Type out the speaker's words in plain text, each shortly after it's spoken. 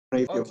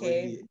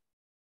Okay.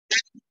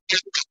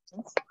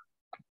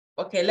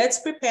 Okay, let's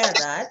prepare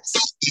that.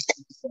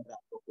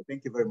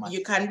 Thank you very much.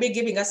 You can be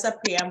giving us a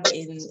preamble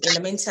in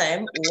the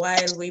meantime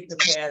while we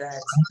prepare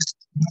that.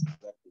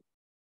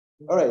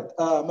 All right,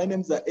 my name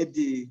is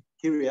Eddie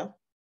Kiria.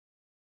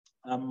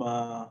 I'm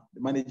the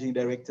Managing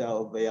Director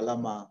of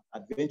Yalama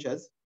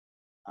Adventures.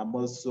 I'm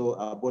also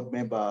a board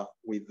member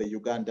with the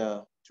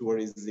Uganda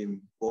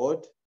Tourism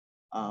Board,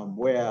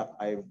 where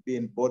I've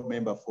been board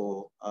member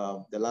for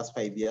the last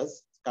 5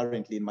 years,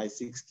 currently in my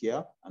 6th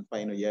year and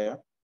final year.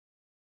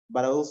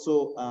 But I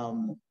also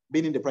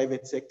been in the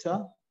private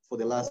sector for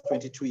the last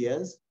 22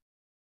 years,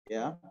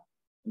 in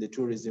the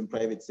tourism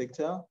private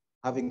sector,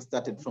 having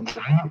started from the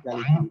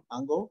hospitality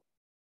angle,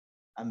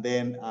 and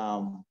then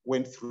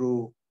went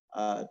through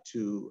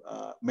to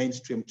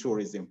mainstream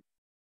tourism.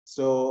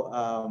 So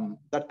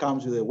that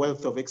comes with a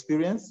wealth of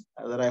experience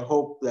that I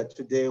hope that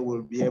today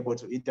we'll be able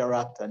to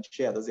interact and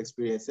share those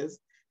experiences.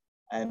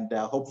 And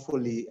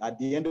hopefully at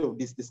the end of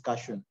this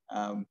discussion,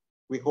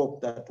 we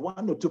hope that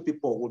 1 or 2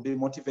 people will be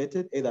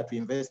motivated either to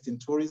invest in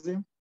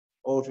tourism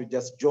or to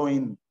just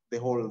join the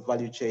whole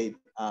value chain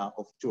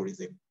of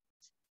tourism.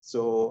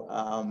 So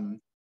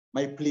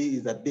my plea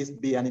is that this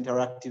be an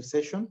interactive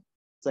session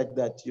such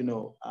that,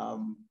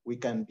 we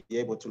can be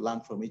able to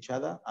learn from each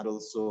other and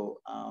also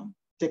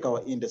take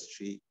our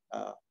industry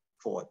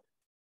forward.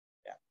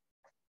 Yeah.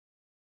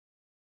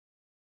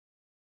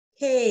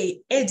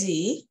 Hey,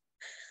 Eddie,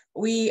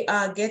 we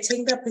are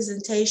getting the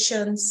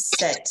presentation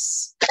set.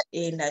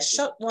 In a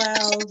short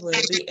while, we'll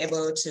be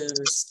able to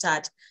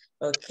start.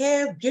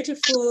 Okay,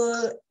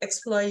 beautiful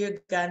Explore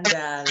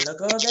Uganda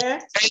logo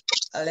there.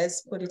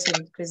 Let's put it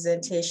in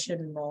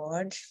presentation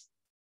mode.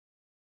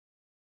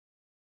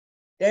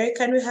 Derek,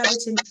 can we have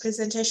it in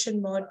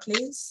presentation mode,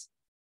 please?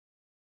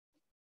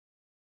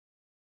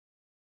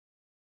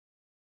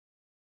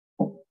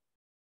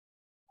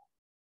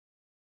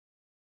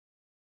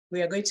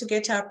 We are going to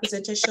get our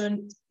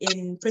presentation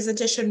in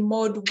presentation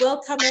mode.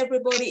 Welcome,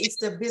 everybody. It's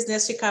the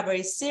Business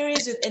Recovery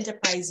Series with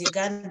Enterprise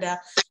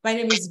Uganda. My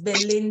name is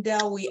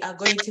Belinda. We are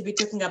going to be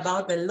talking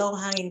about the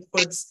low-hanging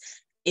fruits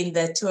in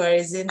the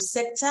tourism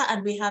sector.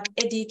 And we have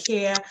Eddie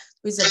here,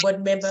 who is a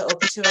board member of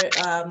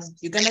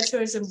Uganda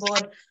Tourism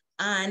Board.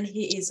 And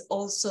he is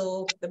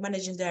also the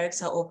managing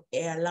director of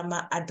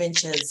Yalama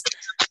Adventures.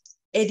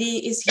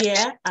 Eddie is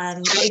here,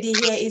 and Eddie,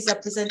 here is a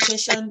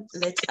presentation.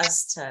 Let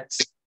us start.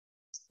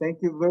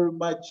 Thank you very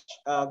much,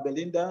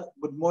 Belinda.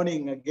 Good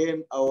morning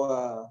again,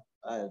 our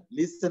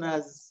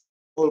listeners,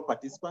 all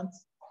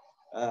participants.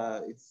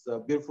 It's a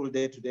beautiful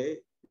day today.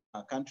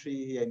 Our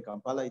country here in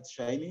Kampala, it's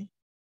shiny.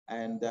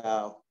 And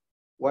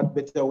what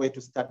better way to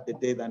start the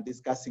day than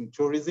discussing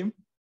tourism?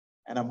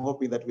 And I'm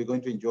hoping that we're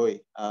going to enjoy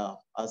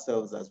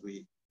ourselves as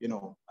we,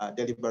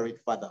 deliberate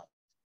further.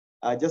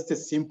 Just a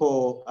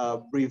simple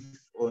brief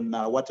on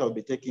what I'll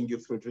be taking you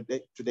through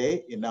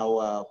today in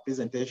our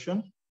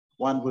presentation.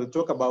 One, we'll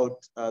talk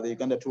about the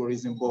Uganda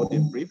Tourism Board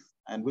in brief,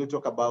 and we'll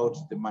talk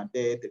about the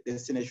mandate, the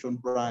destination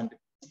brand,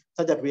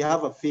 so that we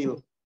have a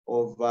feel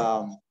of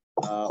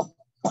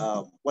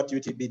what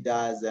UTB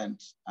does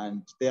and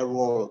their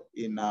role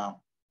in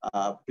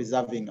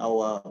preserving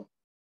our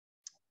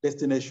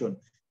destination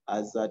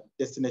as a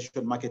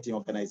destination marketing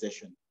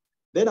organization.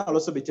 Then I'll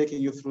also be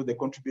taking you through the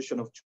contribution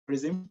of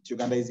tourism to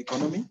Uganda's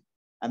economy.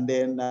 And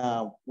then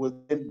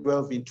we'll then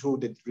delve into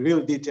the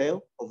real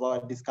detail of our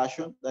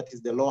discussion, that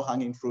is the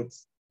low-hanging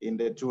fruits in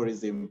the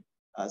tourism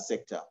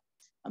sector.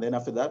 And then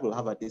after that, we'll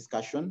have a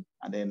discussion,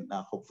 and then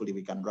hopefully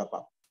we can wrap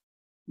up.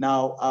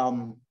 Now,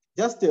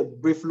 just a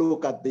brief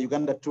look at the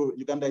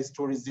Uganda's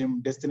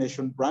tourism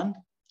destination brand.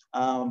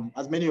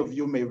 As many of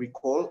you may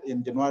recall,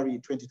 in January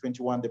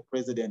 2021, the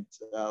president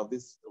of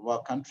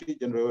our country,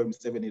 General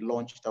Museveni,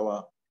 launched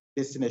our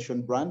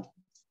destination brand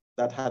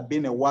that had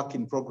been a work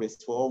in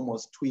progress for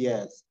almost 2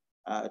 years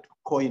to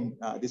coin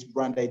this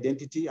brand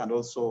identity and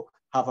also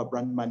have a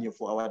brand manual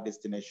for our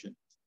destination.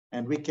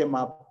 And we came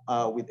up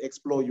with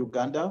Explore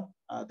Uganda,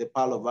 the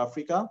Pearl of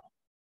Africa.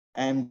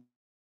 And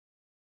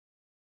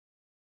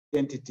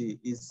identity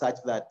is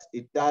such that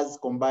it does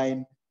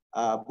combine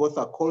both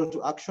a call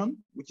to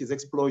action, which is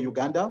Explore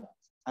Uganda,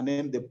 and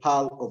then the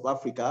Pearl of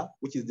Africa,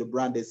 which is the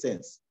brand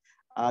essence.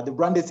 The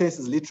brand essence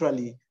is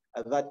literally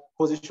that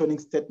positioning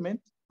statement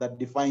that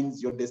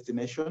defines your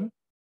destination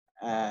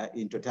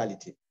in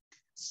totality.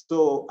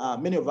 So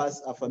many of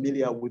us are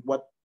familiar with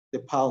what the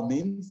pearl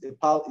means. A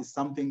pearl is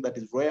something that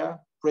is rare,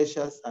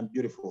 precious, and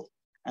beautiful.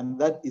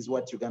 And that is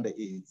what Uganda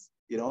is.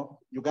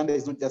 Uganda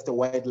is not just a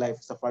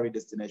wildlife safari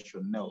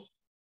destination, no.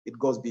 It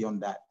goes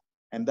beyond that.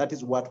 And that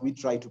is what we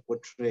try to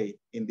portray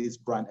in this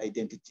brand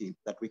identity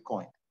that we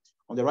coined.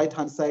 On the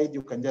right-hand side,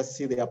 you can just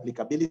see the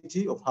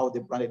applicability of how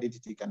the brand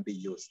identity can be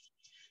used.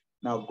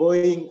 Now,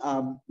 going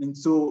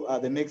into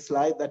the next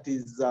slide, that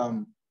is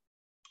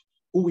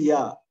who we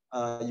are,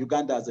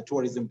 Uganda as a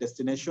tourism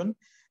destination.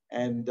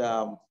 And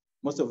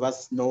most of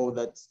us know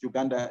that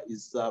Uganda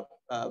is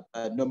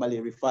normally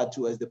referred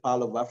to as the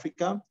Pearl of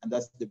Africa, and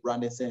that's the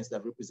brand essence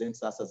that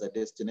represents us as a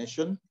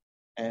destination.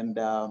 And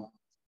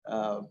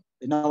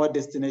in our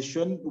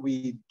destination,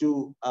 we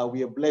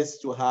are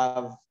blessed to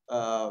have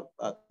a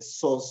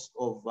source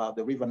of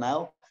the River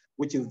Nile,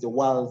 which is the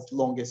world's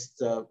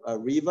longest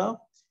river.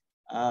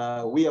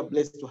 We are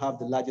blessed to have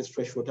the largest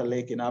freshwater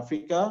lake in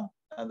Africa,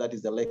 and that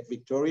is the Lake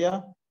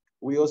Victoria.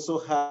 We also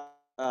have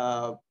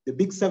the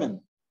Big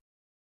Seven,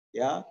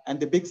 yeah? And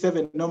the Big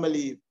Seven,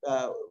 normally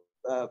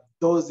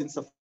those in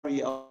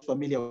safari are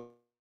familiar with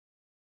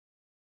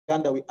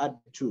Uganda, we add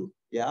two,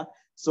 yeah?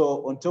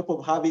 So on top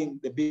of having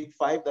the big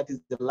five, that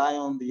is the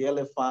lion, the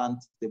elephant,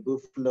 the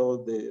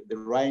buffalo, the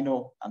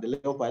rhino, and the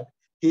leopard,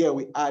 here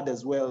we add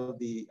as well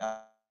the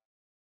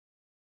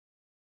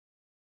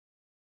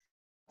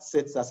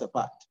sets us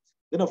apart.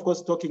 Then of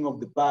course, talking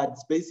of the bird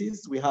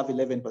species, we have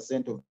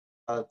 11% of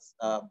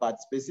bird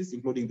species,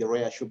 including the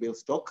rare shoebill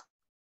stock.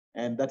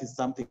 And that is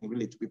something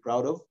really to be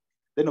proud of.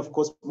 Then of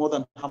course, more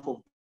than half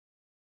of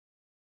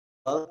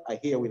are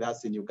here with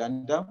us in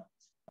Uganda.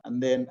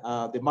 And then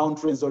the Mount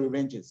Rwenzori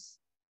ranges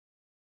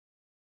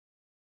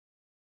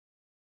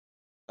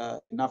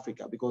in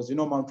Africa, because you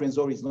know Mount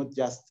Rwenzori is not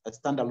just a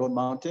standalone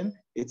mountain,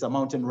 it's a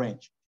mountain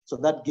range. So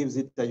that gives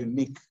it a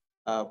unique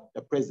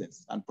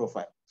presence and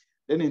profile.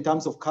 Then in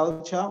terms of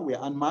culture, we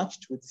are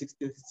unmatched with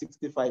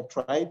 65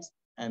 tribes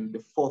and the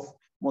fourth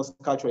most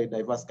culturally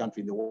diverse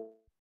country in the world.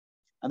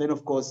 And then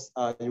of course,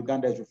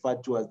 Uganda is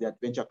referred to as the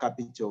adventure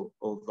capital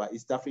of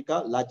East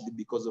Africa, largely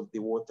because of the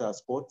water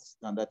sports,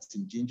 and that's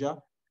in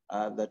Jinja,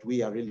 that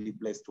we are really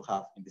blessed to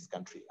have in this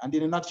country. And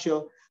in a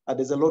nutshell,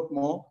 there's a lot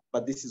more,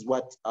 but this is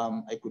what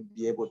I could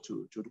be able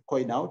to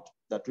coin out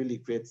that really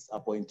creates a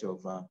point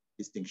of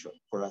distinction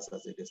for us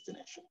as a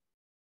destination.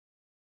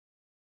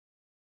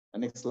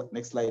 Next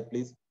slide,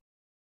 please.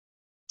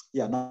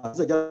 Yeah, now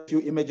these are just a few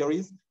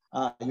imageries.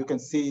 You can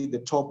see the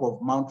top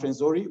of Mount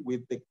Rwenzori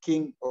with the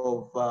king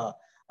of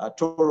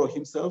Toro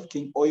himself,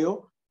 King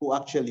Oyo, who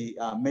actually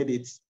made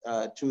it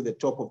to the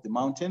top of the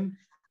mountain.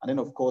 And then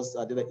of course,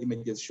 the other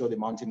images show the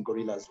mountain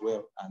gorilla as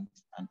well and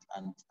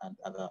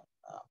other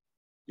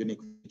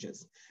unique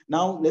features.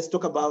 Now let's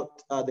talk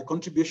about the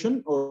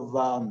contribution of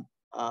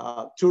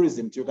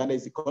tourism to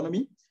Uganda's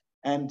economy.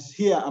 And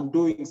here I'm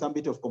doing some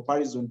bit of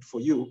comparison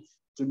for you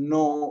to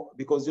know,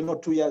 because you know,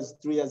 3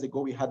 years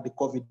ago, we had the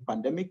COVID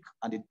pandemic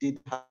and it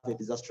did have a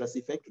disastrous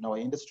effect on our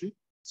industry.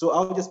 So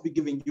I'll just be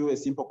giving you a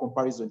simple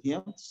comparison here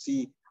to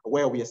see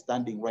where we are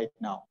standing right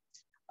now.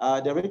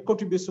 Direct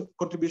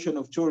contribution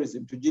of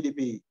tourism to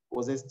GDP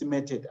was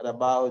estimated at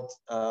about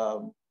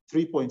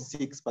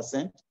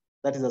 3.6%.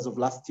 That is as of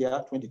last year,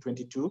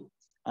 2022.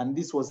 And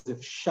this was a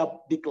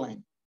sharp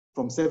decline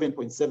from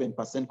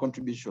 7.7%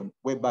 contribution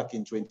way back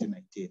in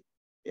 2019,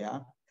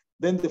 yeah?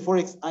 Then the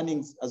Forex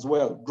earnings as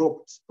well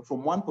dropped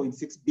from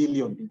 1.6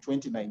 billion in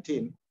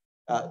 2019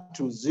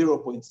 to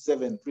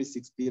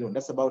 0.736 billion.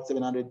 That's about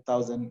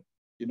 700,000,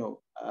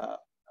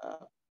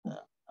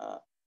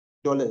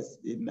 dollars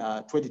in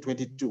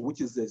 2022,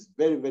 which is a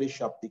very, very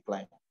sharp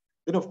decline.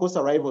 Then of course,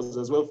 arrivals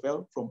as well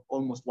fell from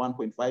almost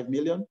 1.5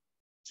 million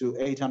to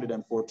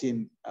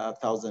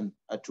 814,000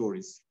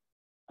 tourists.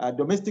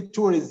 Domestic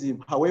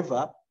tourism,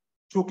 however,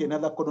 took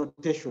another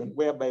connotation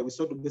whereby we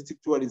saw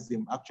domestic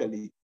tourism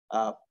actually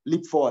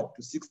leap forward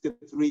to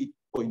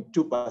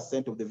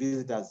 63.2% of the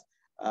visitors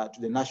to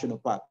the national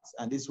parks.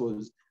 And this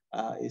was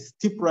a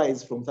steep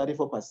rise from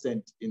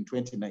 34% in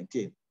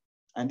 2019.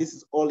 And this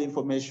is all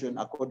information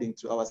according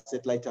to our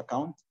satellite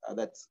account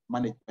that's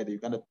managed by the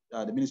Uganda,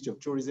 the Ministry of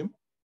Tourism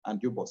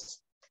and UBOS.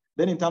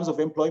 Then in terms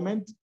of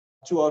employment,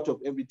 2 out of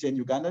every 10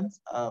 Ugandans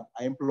are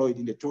employed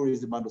in the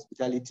tourism and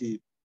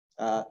hospitality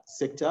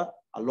sector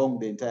along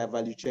the entire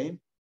value chain.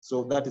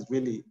 So that is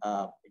really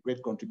a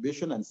great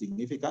contribution and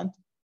significant.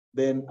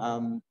 Then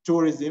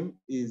tourism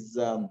is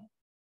a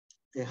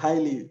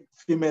highly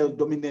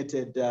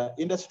female-dominated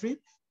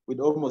industry with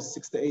almost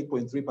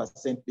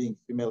 68.3% being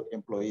female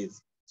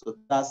employees. So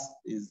that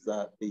is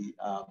the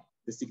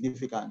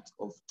significance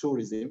of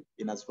tourism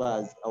in as far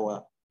as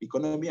our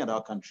economy and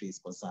our country is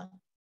concerned.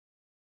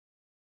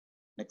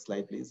 Next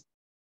slide, please.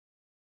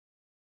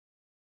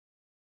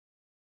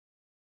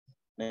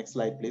 Next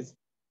slide, please.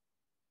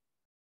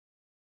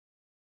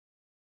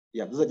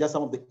 Yeah, those are just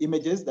some of the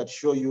images that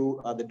show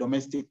you the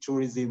domestic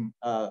tourism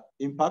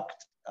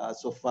impact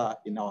so far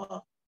in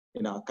our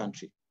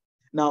country.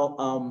 Now,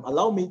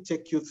 allow me to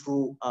take you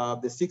through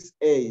the 6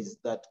 A's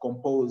that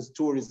compose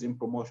tourism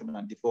promotion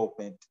and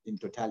development in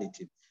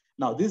totality.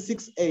 Now, these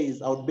 6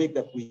 A's, I would beg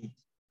that we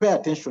pay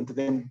attention to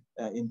them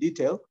in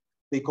detail,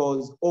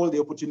 because all the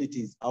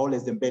opportunities are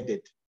always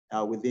embedded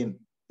within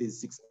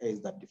these 6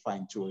 A's that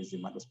define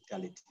tourism and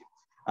hospitality.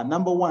 And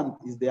number 1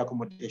 is the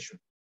accommodation.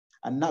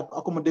 And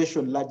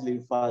accommodation largely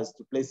refers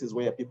to places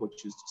where people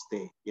choose to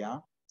stay, yeah?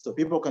 So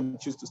people can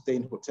choose to stay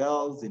in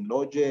hotels, in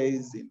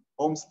lodges, in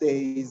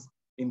homestays,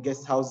 in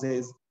guest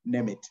houses,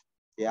 name it,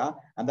 yeah?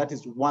 And that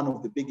is one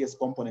of the biggest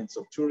components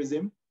of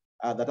tourism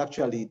that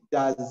actually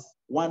does,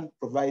 one,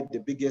 provide the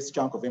biggest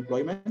chunk of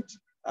employment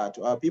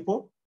to our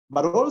people,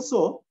 but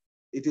also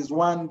it is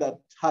one that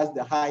has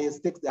the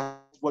highest, takes the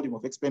highest volume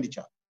of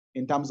expenditure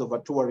in terms of a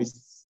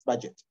tourist's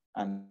budget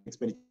and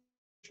expenditure.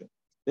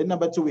 Then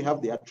number two, we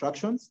have the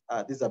attractions.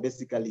 These are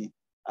basically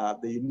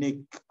the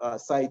unique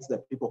sites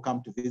that people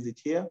come to visit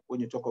here. When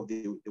you talk of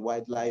the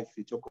wildlife,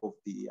 you talk of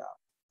the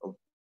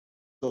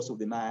source of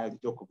the Nile, you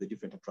talk of the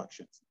different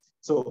attractions.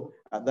 So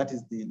that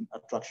is the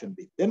attraction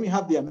bit. Then we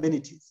have the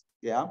amenities,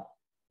 yeah?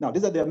 Now,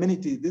 these are the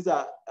amenities. These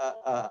are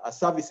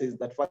services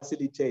that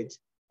facilitate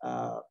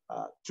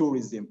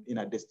tourism in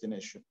a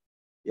destination,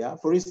 yeah?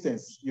 For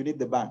instance, you need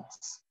the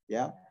banks,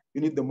 yeah?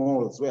 You need the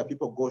malls where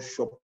people go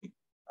shopping,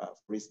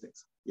 for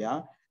instance,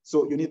 yeah?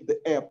 So you need the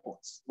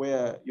airports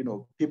where, you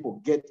know,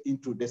 people get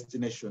into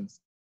destinations.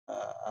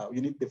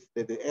 You need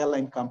the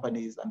airline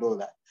companies and all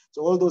that.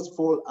 So all those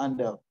fall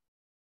under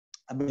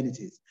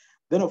amenities.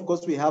 Then, of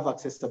course, we have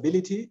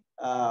accessibility.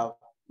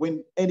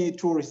 When any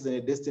tourist is in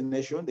a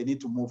destination, they need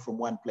to move from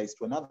one place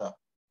to another.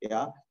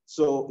 Yeah.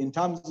 So in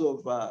terms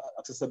of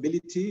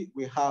accessibility,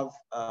 we have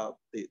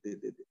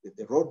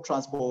the road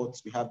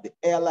transports, we have the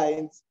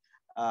airlines.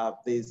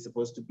 There's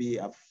supposed to be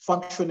a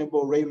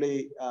functionable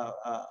railway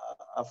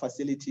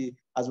facility,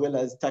 as well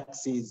as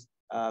taxis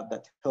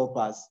that help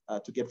us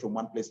to get from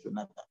one place to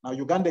another. Now,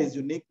 Uganda is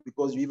unique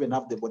because you even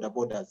have the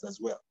borders as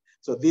well.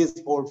 So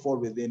these all fall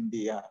within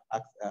the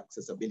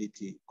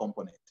accessibility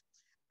component.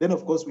 Then,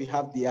 of course, we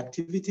have the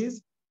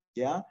activities,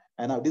 yeah?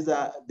 And now these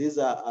are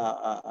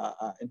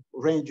a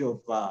range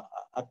of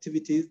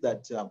activities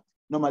that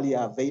normally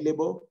are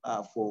available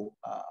for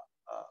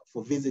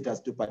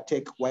visitors to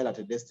partake while at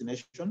a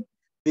destination.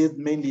 These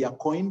mainly are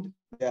coined.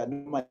 They are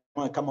normally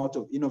come out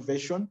of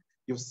innovation.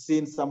 You've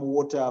seen some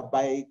water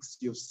bikes.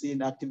 You've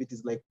seen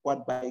activities like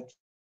quad bike,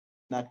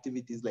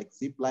 activities like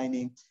zip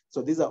lining.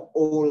 So these are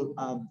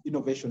all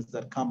innovations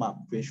that come up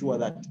to ensure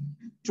that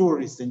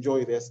tourists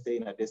enjoy their stay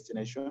in a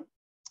destination,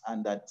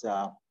 and that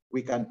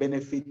we can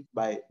benefit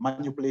by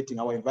manipulating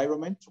our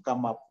environment to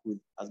come up with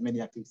as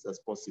many activities as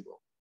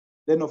possible.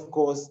 Then, of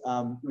course,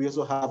 we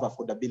also have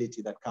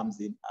affordability that comes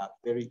in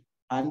very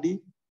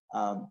handy.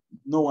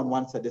 No one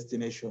wants a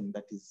destination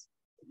that is,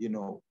 you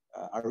know,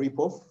 a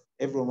rip-off.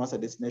 Everyone wants a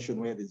destination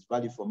where there's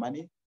value for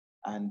money.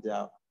 And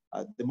the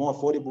more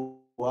affordable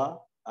we are,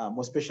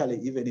 more especially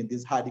even in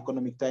these hard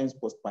economic times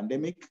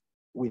post-pandemic,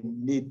 we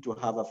need to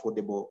have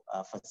affordable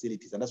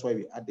facilities. And that's why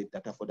we added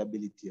that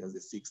affordability as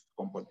the sixth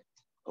component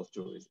of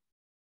tourism.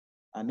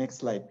 Next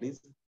slide,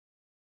 please.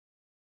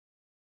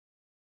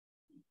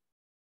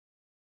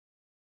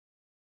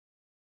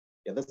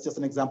 Yeah, that's just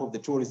an example of the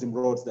tourism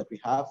roads that we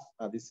have.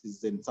 This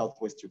is in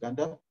Southwest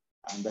Uganda,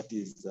 and that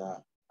is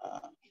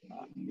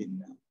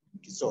in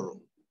Kisoro.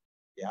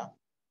 Yeah,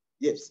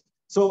 yes.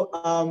 So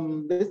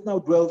let's now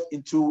delve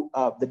into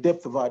the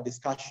depth of our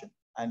discussion,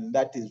 and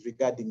that is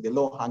regarding the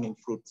low-hanging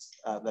fruits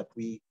that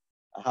we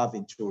have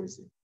in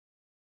tourism.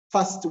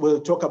 First,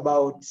 we'll talk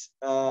about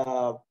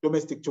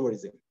domestic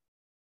tourism.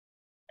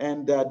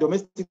 And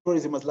domestic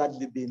tourism has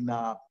largely been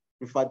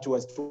referred to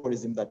as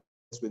tourism that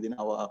is within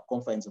our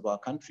confines of our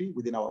country,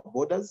 within our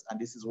borders, and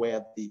this is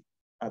where the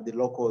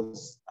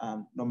locals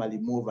normally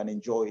move and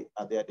enjoy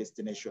their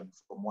destination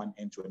from one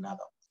end to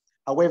another.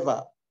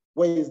 However,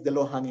 where is the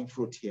low-hanging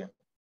fruit here?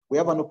 We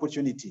have an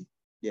opportunity,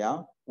 yeah,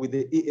 with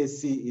the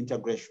EAC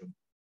integration,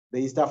 the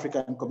East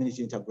African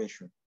Community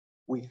integration.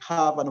 We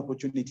have an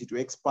opportunity to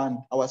expand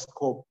our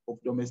scope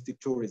of domestic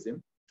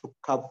tourism to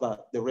cover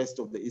the rest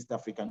of the East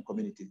African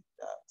Community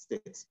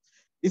states.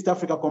 East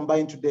Africa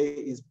combined today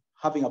is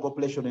having a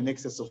population in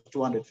excess of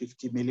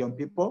 250 million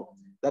people.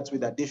 That's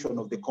with the addition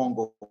of the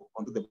Congo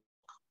onto the block.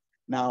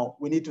 Now,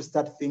 we need to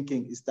start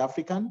thinking East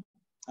African.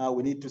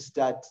 We need to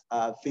start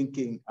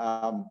thinking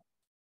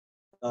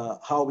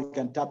how we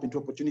can tap into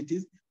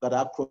opportunities that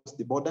are across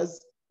the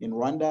borders in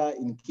Rwanda,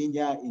 in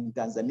Kenya, in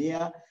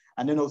Tanzania,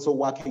 and then also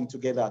working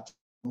together to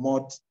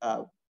promote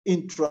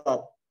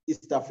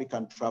intra-East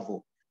African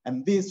travel.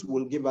 And this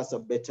will give us a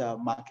better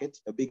market,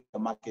 a bigger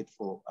market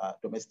for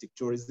domestic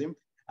tourism.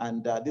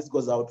 And this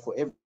goes out for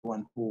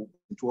everyone who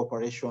into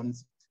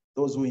operations,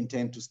 those who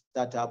intend to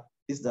start up.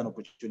 This is an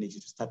opportunity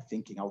to start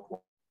thinking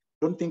outward.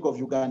 Don't think of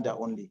Uganda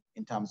only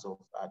in terms of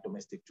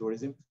domestic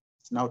tourism.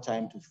 It's now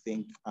time to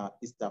think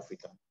East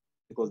Africa,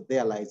 because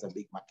there lies a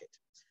big market.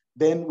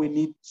 Then we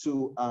need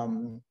to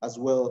as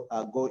well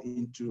go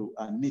into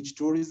niche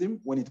tourism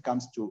when it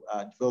comes to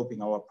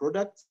developing our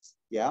products.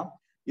 Yeah,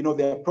 you know,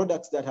 there are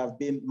products that have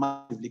been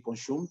massively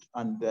consumed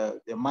and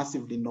they're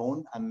massively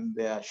known and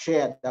they're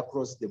shared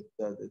across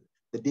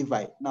the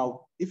divide.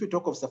 Now, if you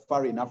talk of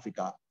safari in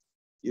Africa,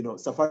 you know,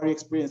 safari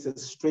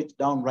experiences straight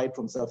down right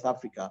from South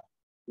Africa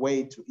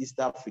way to East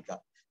Africa.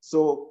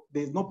 So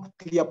there's no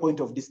clear point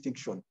of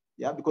distinction,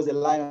 yeah, because a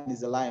lion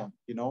is a lion,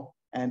 you know,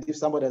 and if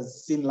somebody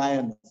has seen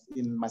lions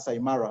in Masai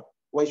Mara,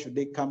 why should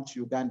they come to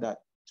Uganda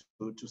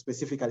to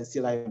specifically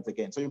see lions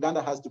again? So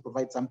Uganda has to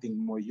provide something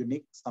more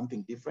unique,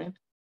 something different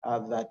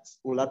that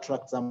will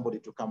attract somebody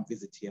to come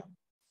visit here.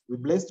 We're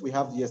blessed, we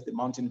have, yes, the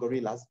mountain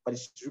gorillas, but it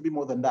should be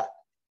more than that.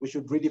 We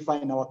should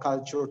redefine our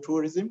cultural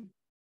tourism.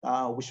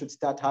 We should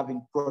start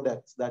having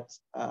products that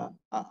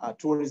are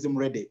tourism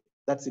ready.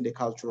 That's in the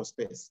cultural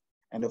space.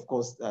 And of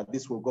course,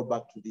 this will go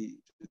back to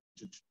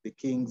the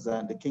kings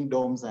and the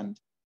kingdoms and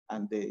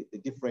and the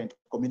different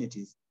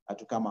communities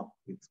to come up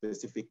with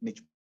specific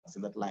niche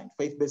in that line.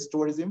 Faith-based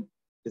tourism,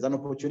 there's an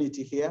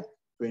opportunity here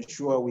to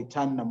ensure we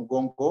turn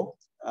Namugongo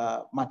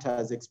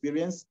Matters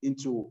experience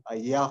into a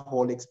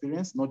year-whole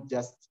experience, not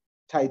just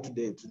tied to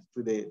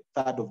the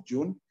 3rd of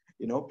June.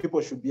 You know, people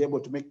should be able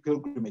to make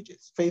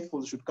pilgrimages.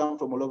 Faithfuls should come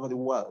from all over the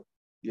world,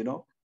 you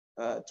know,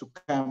 to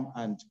come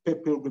and pay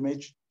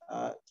pilgrimage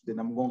to the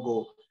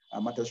Namugongo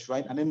Matters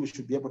Shrine. And then we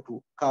should be able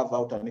to carve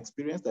out an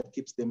experience that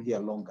keeps them here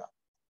longer.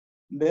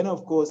 Then,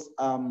 of course,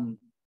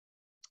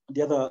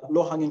 the other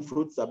low-hanging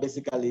fruits are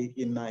basically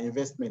in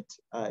investment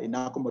in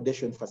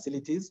accommodation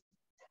facilities.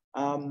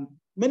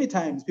 Many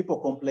times people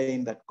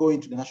complain that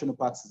going to the national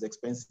parks is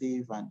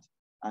expensive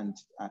and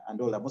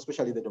all that,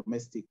 especially the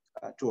domestic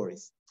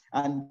tourists.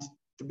 And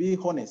to be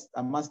honest,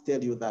 I must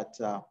tell you that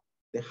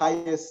the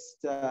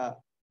highest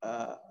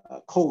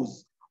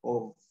cause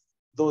of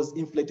those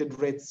inflated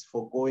rates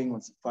for going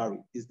on safari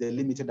is the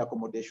limited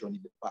accommodation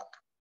in the park.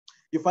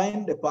 You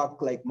find the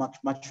park like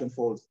Murchison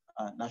Falls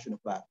National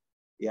Park,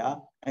 yeah?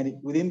 And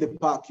within the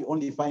park, you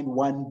only find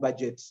one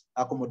budget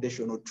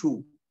accommodation or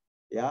two,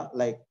 yeah?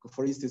 Like,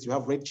 for instance, you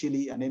have Red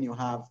Chili and then you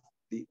have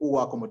the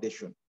UWA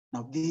accommodation.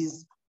 Now,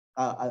 these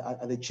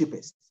are the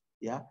cheapest,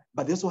 yeah?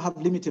 But they also have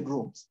limited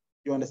rooms,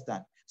 you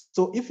understand?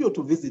 So if you're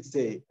to visit,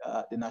 say,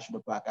 the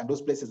national park and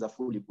those places are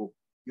fully booked,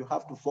 you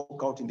have to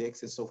fork out in the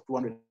excess of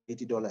 $280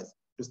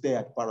 to stay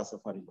at Para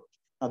Safari Lodge.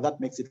 Now that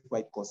makes it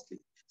quite costly.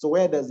 So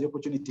where does the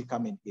opportunity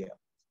come in here?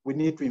 We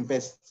need to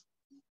invest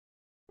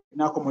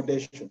in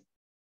accommodation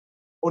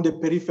on the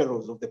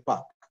peripherals of the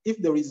park.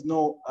 If there is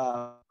no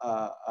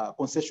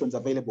concessions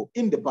available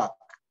in the park,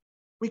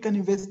 we can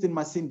invest in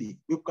Masindi.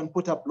 We can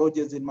put up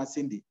lodges in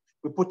Masindi.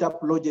 We put up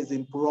lodges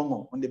in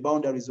Purongo on the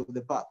boundaries of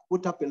the park.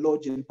 Put up a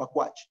lodge in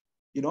Pakwach.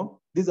 You know,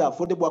 these are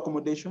affordable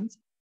accommodations,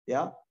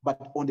 yeah,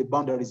 but on the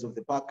boundaries of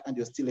the park, and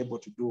you're still able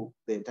to do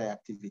the entire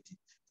activity.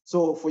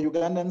 So for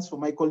Ugandans, for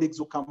my colleagues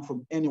who come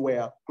from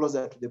anywhere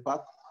closer to the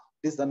park,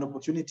 this is an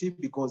opportunity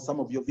because some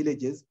of your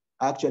villages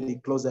are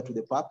actually closer to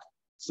the park.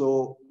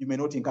 So you may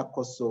not incur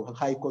costs of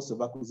high costs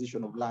of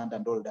acquisition of land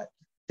and all that.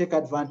 Take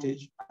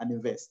advantage and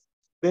invest.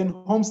 Then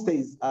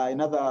homestays are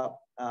another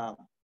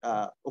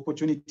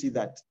opportunity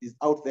that is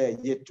out there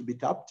yet to be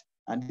tapped.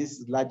 And this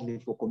is largely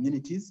for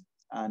communities.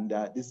 And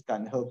this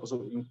can help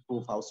also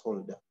improve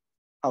household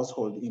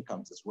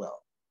incomes as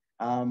well.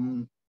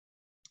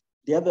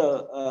 The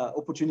other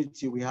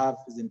opportunity we have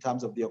is in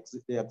terms of the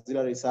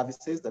auxiliary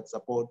services that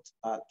support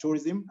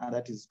tourism, and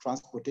that is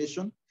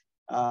transportation,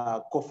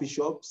 coffee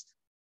shops.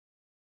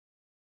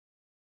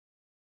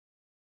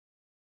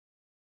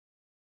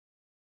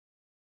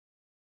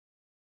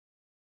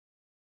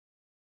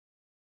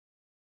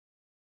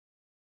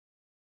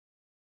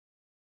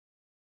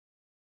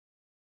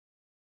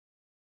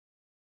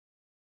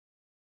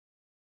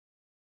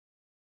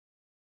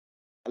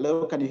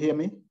 Hello, can you hear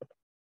me?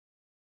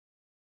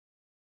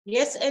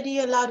 Yes, Eddie,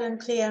 you're loud and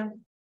clear.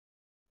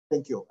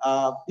 Thank you.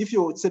 If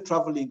you're say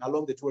traveling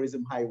along the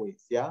tourism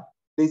highways, yeah,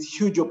 there's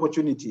huge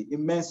opportunity,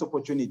 immense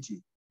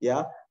opportunity,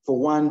 yeah, for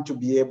one to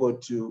be able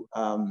to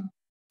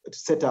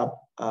set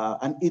up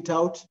an eat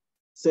out,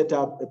 set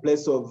up a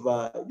place of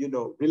you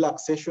know,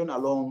 relaxation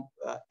along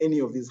any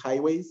of these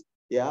highways,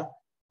 yeah.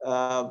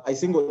 I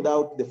singled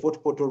out the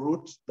Fort Portal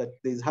route that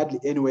there's hardly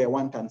anywhere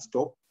one can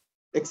stop,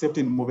 except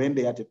in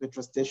Mubende at a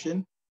petrol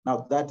station.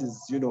 Now that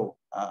is, you know,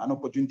 an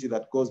opportunity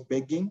that goes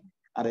begging.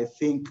 And I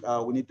think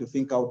we need to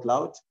think out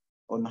loud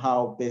on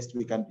how best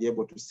we can be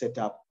able to set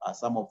up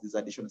some of these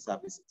additional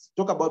services.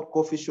 Talk about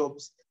coffee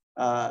shops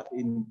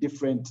in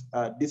different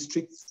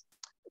districts.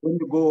 When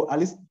you go, at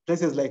least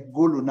places like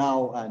Gulu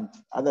now and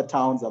other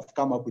towns have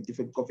come up with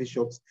different coffee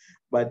shops.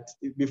 But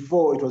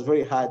before, it was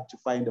very hard to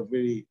find a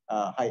very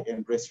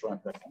high-end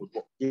restaurant that would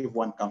give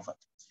one comfort.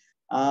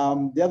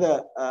 The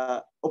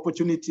other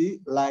opportunity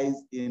lies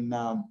in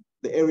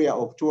the area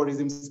of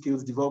tourism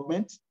skills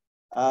development.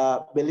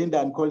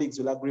 Belinda and colleagues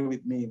will agree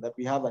with me that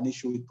we have an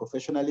issue with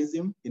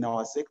professionalism in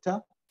our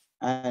sector.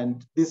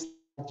 And this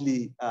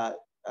actually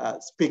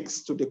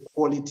speaks to the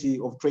quality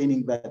of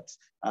training that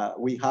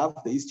we have,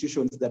 the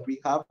institutions that we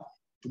have.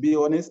 To be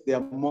honest, they are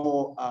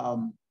more,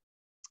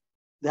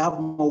 they have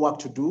more work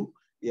to do,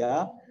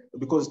 yeah,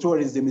 because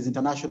tourism is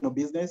international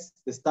business.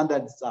 The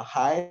standards are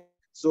high.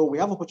 So we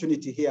have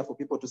opportunity here for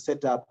people to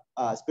set up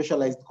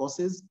specialized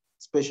courses,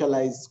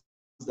 specialized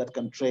that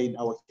can train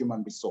our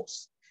human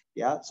resource.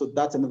 Yeah, so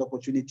that's another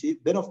opportunity.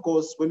 Then of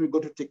course, when we go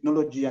to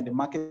technology and the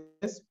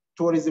markets,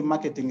 tourism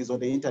marketing is on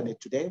the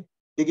internet today.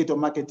 Digital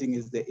marketing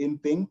is the in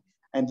thing.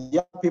 And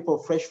young people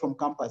fresh from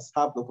campus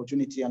have the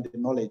opportunity and the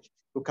knowledge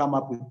to come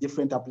up with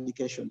different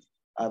applications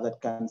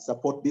that can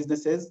support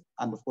businesses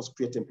and of course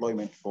create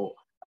employment for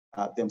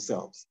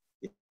themselves.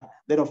 Yeah.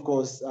 Then of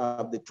course,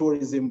 the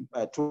tourism,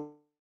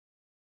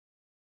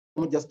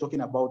 not just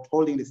talking about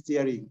holding the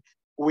steering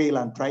wheel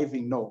and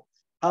driving, no.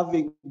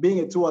 Being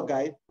a tour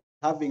guide,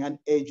 having an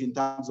edge in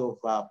terms of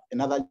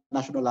another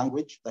national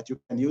language that you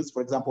can use,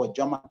 for example, a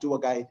German tour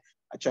guide,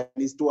 a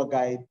Chinese tour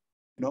guide,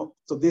 you know.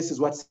 So this is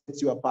what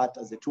sets you apart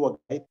as a tour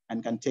guide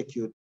and can take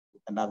you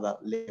another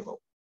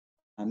level.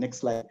 Next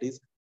slide, please.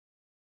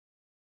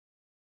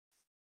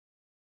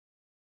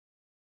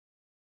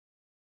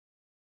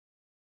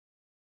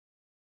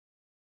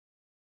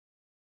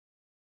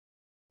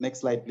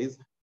 Next slide, please.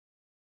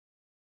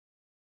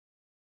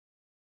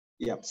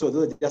 Yeah, so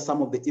those are just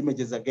some of the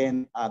images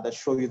again that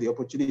show you the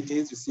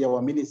opportunities. You see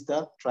our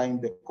minister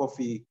trying the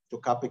coffee to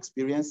cup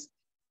experience.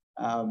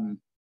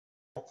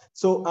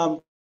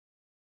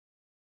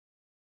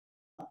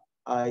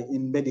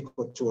 In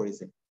medical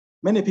tourism,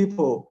 many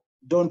people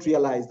don't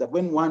realize that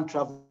when one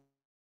travels,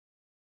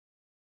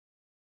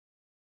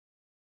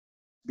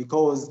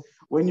 because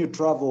when you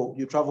travel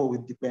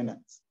with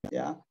dependents.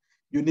 Yeah,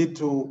 you need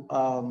to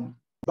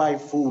buy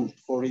food,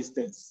 for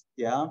instance.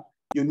 Yeah,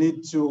 you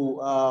need to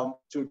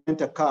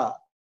rent a car,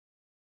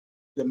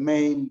 the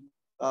main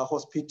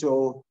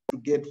hospital, to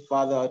get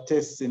further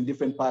tests in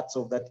different parts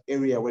of that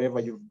area wherever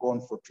you've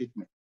gone for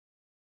treatment.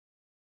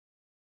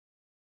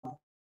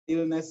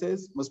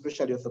 Illnesses, most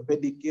especially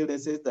orthopedic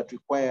illnesses that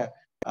require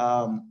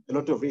a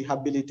lot of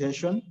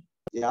rehabilitation.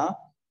 Yeah,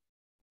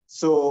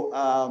 so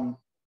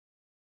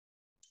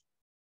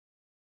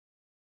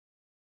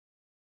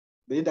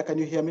Belinda, can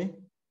you hear me?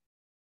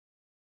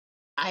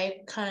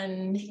 I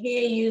can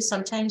hear you.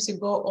 Sometimes you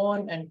go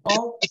on and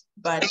off,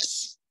 but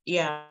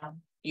yeah,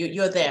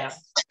 you're there.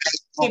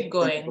 Keep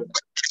going.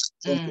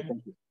 Thank you.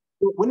 Thank you.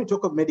 So when you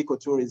talk of medical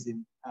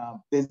tourism,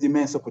 there's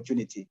immense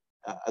opportunity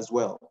as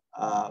well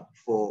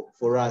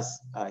for us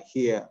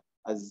here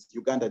as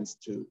Ugandans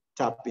to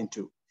tap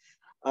into.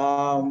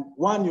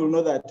 One, you'll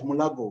know that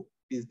Mulago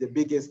is the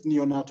biggest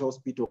neonatal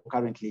hospital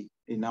currently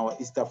in our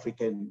East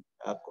African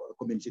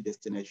community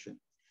destination.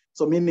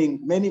 So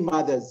meaning many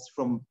mothers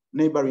from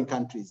neighboring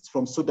countries,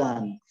 from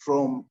Sudan,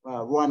 from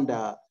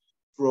Rwanda,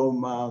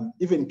 from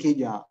even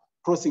Kenya,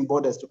 crossing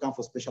borders to come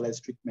for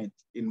specialized treatment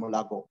in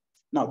Mulago.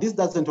 Now, this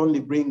doesn't only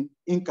bring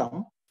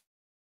income,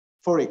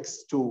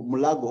 forex to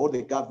Mulago or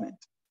the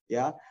government,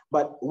 yeah,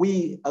 but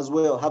we as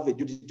well have a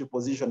duty to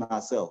position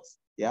ourselves,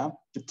 yeah,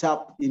 to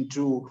tap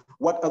into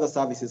what other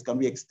services can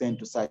we extend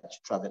to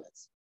such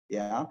travelers,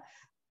 yeah.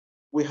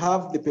 We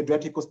have the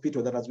pediatric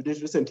hospital that has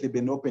recently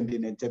been opened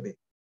in Entebbe.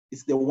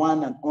 It's the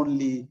one and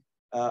only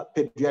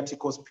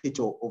pediatric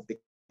hospital of the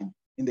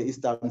in the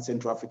Eastern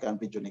Central African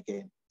region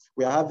again.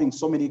 We are having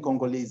so many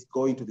Congolese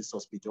going to this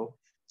hospital,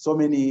 so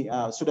many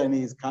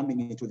Sudanese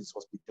coming into this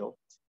hospital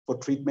for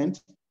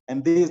treatment,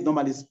 and these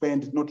normally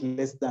spend not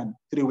less than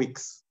 3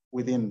 weeks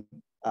within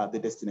the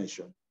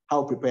destination.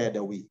 How prepared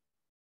are we?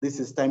 This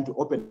is time to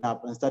open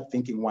up and start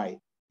thinking wide,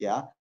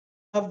 yeah?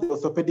 Have the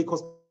orthopedic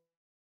hospital.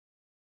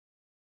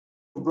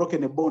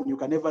 Broken a bone, you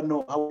can never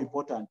know how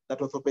important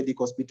that orthopedic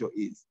hospital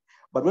is.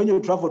 But when you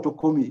travel to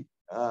Kumi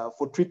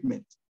for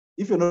treatment,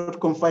 if you're not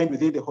confined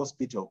within the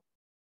hospital,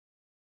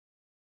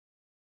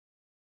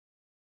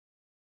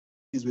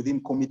 is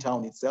within Kumi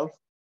town itself.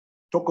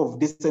 Talk of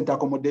decent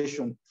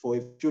accommodation for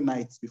a few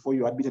nights before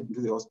you're admitted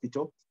into the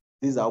hospital.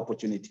 These are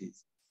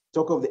opportunities.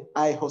 Talk of the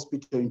eye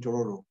hospital in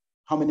Tororo.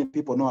 How many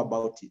people know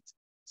about it?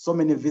 So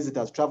many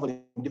visitors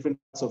traveling in different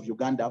parts of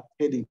Uganda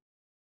heading.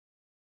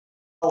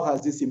 How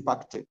has this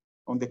impacted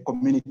on the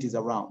communities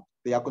around,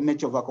 the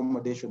nature of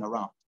accommodation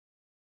around?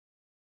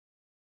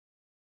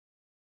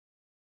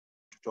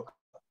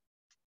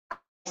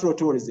 Cultural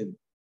tourism.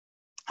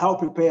 How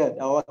prepared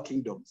are our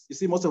kingdoms? You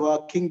see, most of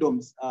our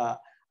kingdoms,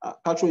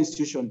 cultural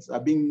institutions are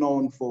being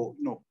known for,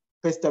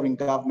 pestering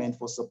government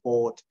for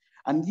support.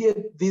 And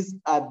yet these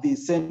are the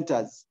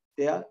centers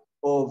there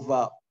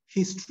of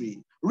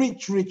history,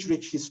 rich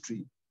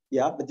history,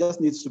 yeah, that just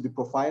needs to be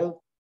profiled.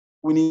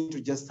 We need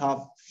to just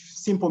have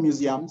simple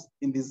museums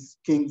in these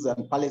kings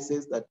and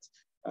palaces that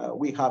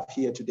we have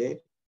here today.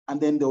 And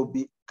then they'll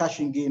be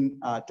cashing in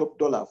top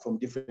dollar from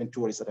different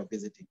tourists that are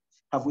visiting.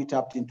 Have we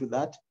tapped into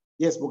that?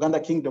 Yes,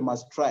 Buganda Kingdom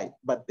has tried,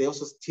 but they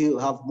also still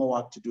have more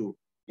work to do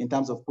in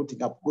terms of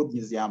putting up good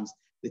museums.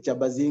 The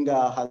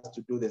Chabazinga has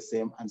to do the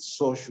same, and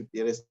so should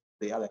the rest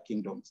of the other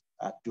kingdoms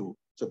do.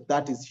 So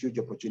that is huge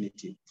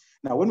opportunity.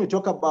 Now, when we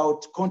talk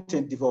about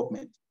content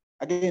development,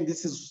 again,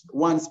 this is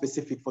one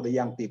specific for the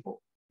young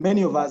people.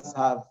 Many of us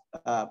have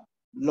a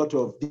lot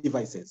of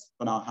devices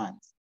on our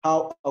hands.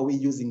 How are we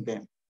using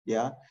them?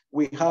 Yeah,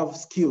 we have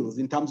skills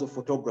in terms of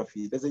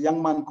photography. There's a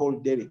young man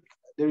called Derek.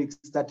 Derek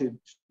started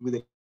with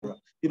a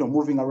camera,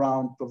 moving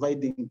around,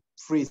 providing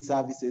free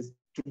services.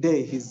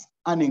 Today, he's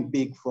earning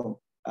big from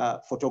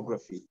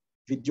photography,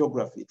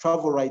 videography,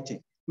 travel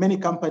writing. Many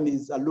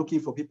companies are looking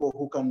for people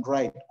who can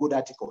write good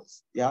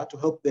articles, yeah, to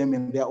help them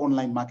in their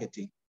online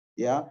marketing.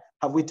 Yeah,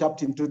 have we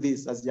tapped into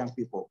this as young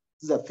people?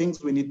 These are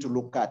things we need to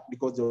look at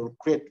because they will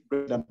create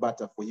bread and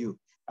butter for you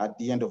at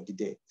the end of the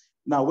day.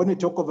 Now, when we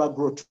talk of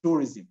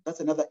agro-tourism, that's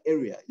another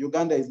area.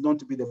 Uganda is known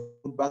to be the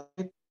food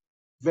basket,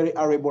 very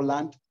arable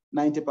land.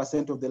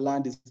 90% of the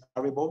land is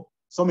arable.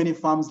 So many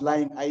farms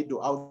lying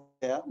idle out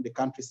there in the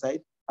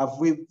countryside. Have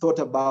we thought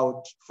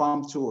about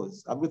farm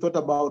tours? Have we thought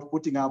about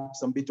putting up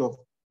some bit of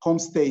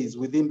homestays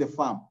within the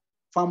farm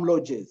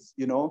lodges?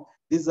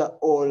 These are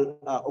all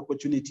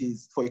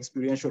opportunities for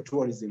experiential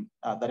tourism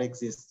that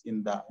exist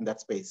in that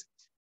space.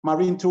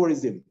 Marine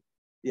tourism.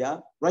 Yeah,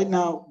 right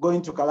now,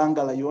 going to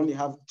Kalangala, you only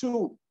have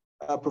two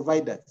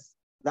providers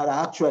that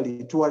are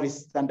actually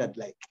tourist standard,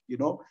 like, you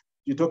know,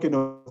 you're talking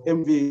of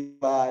MV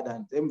Bad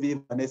and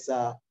MV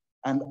Vanessa,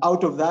 and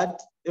out of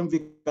that,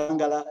 MV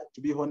Kalangala,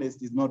 to be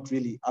honest, is not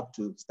really up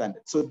to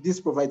standard. So this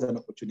provides an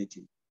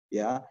opportunity.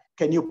 Yeah,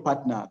 can you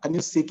partner? Can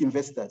you seek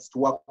investors to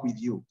work with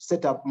you?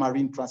 Set up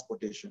marine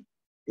transportation.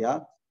 Yeah,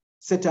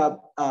 set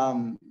up,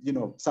 you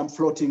know, some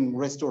floating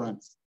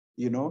restaurants.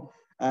 You know,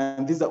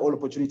 and these are all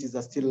opportunities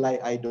that still lie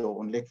idle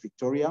on Lake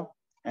Victoria.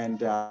 And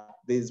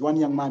there's one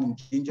young man in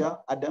Ginger,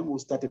 Adam, who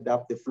started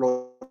up the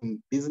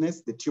floating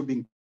business, the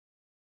tubing.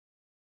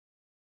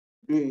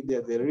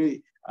 They're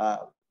really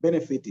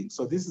benefiting.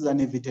 So this is an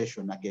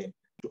invitation again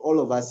to all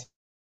of us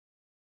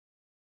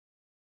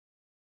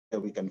that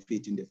we can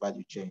fit in the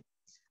value chain.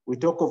 We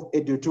talk of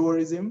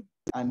edutourism,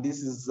 and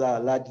this is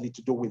largely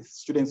to do with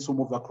students who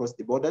move across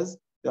the borders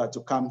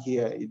to come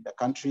here in the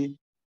country.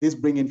 This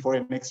bring in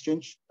foreign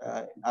exchange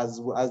as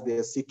they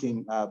are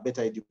seeking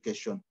better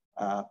education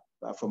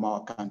from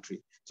our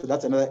country. So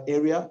that's another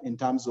area in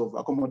terms of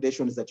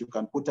accommodations that you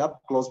can put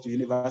up close to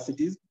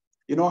universities.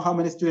 You know how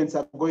many students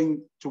are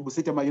going to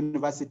Busitema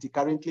University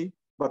currently,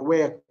 but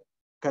where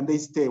can they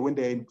stay when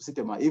they're in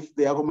Busitema if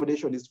the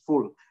accommodation is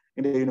full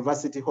in the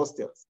university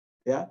hostels?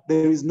 Yeah,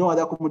 there is no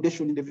other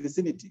accommodation in the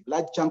vicinity.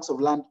 Large chunks of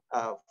land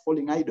are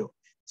falling idle.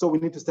 So we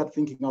need to start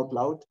thinking out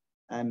loud,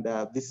 and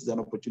this is an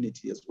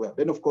opportunity as well.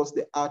 Then of course,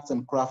 the arts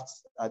and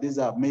crafts, these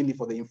are mainly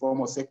for the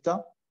informal sector,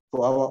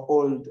 for our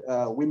old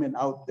women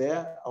out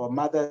there, our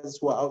mothers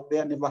who are out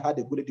there, never had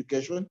a good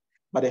education,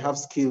 but they have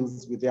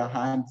skills with their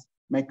hands,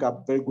 make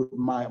up very good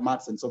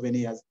mats and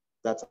souvenirs.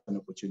 That's an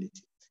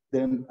opportunity.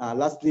 Then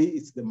lastly,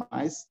 it's the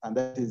MICE, and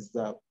that is,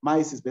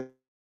 MICE is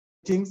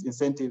meetings,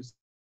 incentives.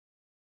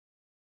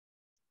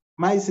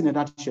 MICE in a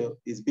nutshell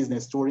is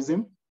business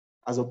tourism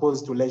as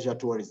opposed to leisure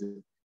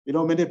tourism. You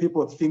know, many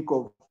people think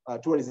of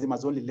tourism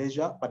as only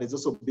leisure, but it's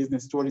also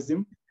business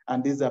tourism.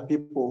 And these are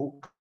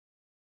people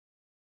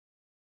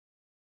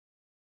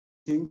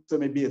who, so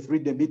maybe a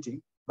 3-day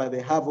meeting, but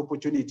they have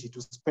opportunity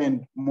to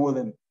spend more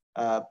than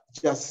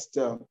just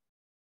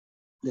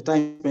the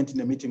time spent in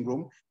the meeting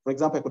room. For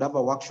example, I could have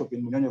a workshop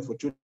in Munyonyo for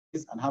 2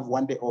 days and have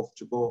 1 day off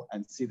to go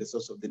and see the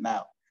source of the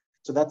Nile.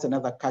 So that's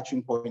another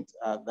catching point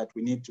that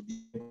we need to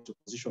be able to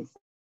position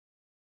for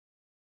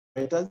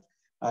operators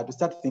to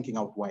start thinking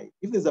out wide.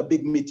 If there's a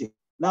big meeting,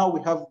 now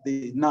we have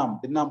the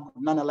NAM,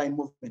 non-aligned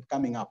movement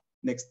coming up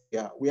next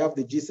year. We have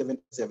the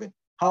G77.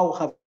 How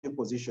have you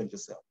positioned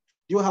yourself?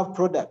 Do you have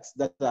products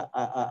that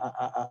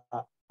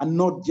are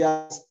not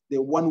just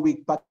the 1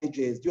 week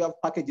packages? Do you have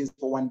packages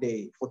for 1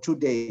 day, for 2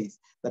 days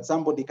that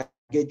somebody can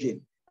engage in?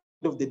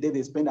 At the end of the day,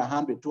 they spend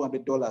 $100,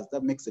 $200.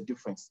 That makes a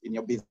difference in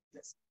your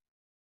business.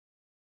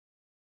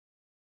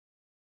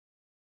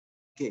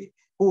 Okay,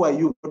 who are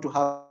you to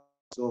have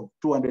of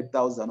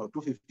 200,000 or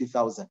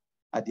 250,000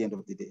 at the end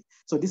of the day?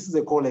 So this is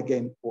a call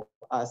again for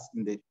us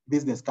in the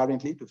business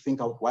currently to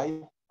think out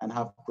wide and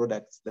have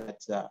products that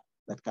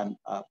that can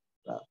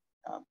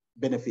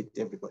benefit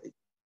everybody.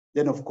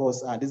 Then of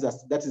course, that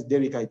is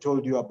Derek I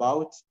told you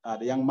about,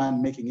 the young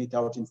man making it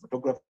out in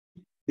photography.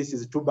 This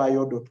is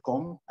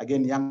tubayo.com.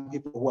 Again, young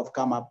people who have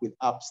come up with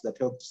apps that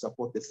help to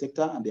support the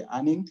sector and their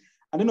earning.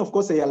 And then of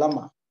course,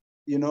 Ayalama,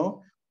 you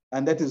know,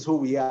 and that is who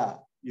we are,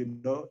 you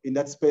know, in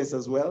that space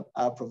as well,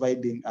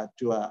 providing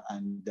tour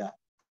and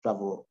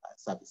travel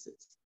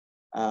services.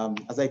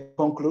 As I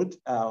conclude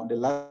on the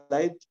last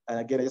slide, and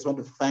again, I just want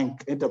to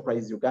thank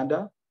Enterprise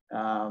Uganda.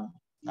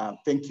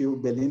 Thank you,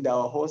 Belinda,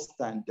 our host,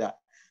 and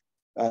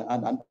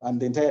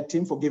the entire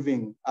team for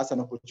giving us an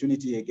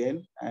opportunity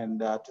again, and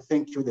to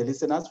thank you, the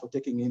listeners, for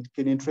taking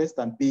keen interest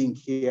and being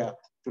here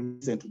to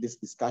listen to this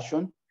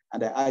discussion.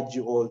 And I urge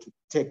you all to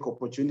take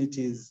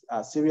opportunities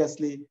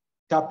seriously,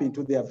 tap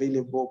into the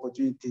available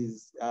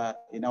opportunities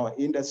in our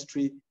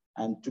industry,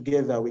 and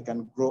together we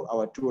can grow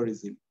our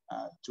tourism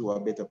to a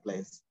better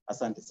place.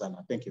 Asante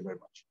sana. Thank you very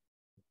much.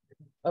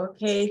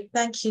 Okay,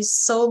 thank you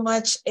so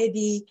much,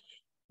 Eddie.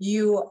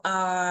 You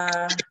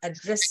are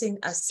addressing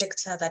a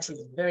sector that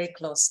is very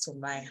close to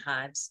my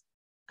heart.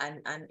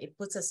 And it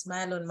puts a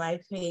smile on my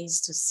face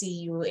to see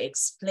you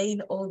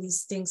explain all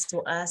these things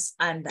to us.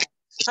 And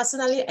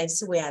personally, I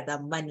see where the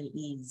money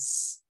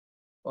is.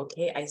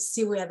 Okay, I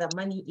see where the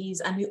money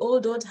is. And we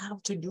all don't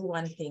have to do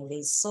one thing.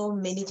 There's so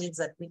many things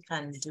that we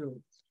can do.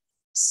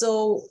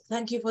 So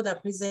thank you for the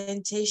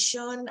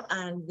presentation.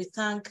 And we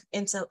thank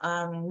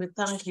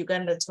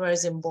Uganda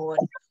Tourism Board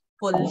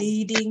for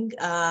leading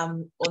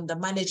on the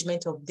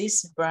management of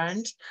this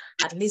brand.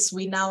 At least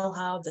we now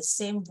have the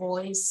same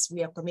voice,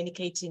 we are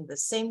communicating the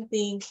same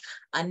thing,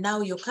 and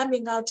now you're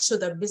coming out to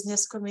the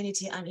business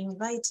community and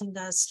inviting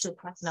us to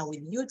partner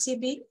with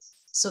UTB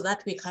so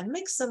that we can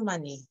make some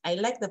money. I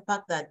like the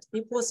fact that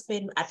people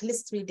spend at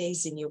least 3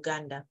 days in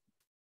Uganda,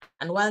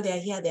 and while they're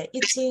here, they're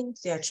eating,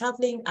 they're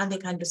traveling, and they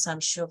can do some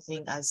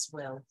shopping as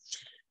well.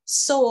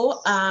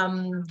 So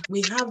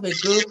we have a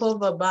group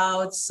of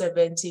about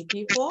 70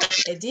 people.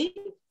 Eddie,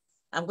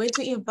 I'm going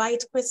to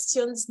invite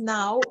questions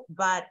now,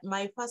 but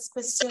my first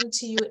question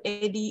to you,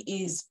 Eddie,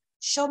 is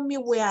show me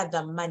where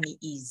the money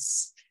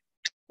is.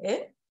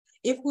 Eh?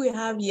 If we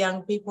have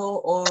young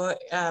people or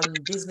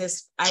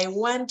business, I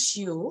want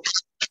you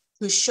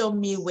to show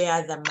me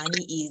where the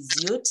money is.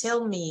 You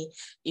tell me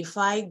if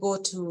I go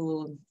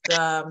to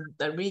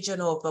the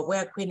region of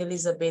where Queen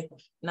Elizabeth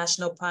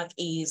National Park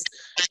is,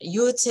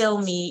 you tell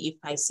me if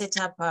I set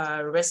up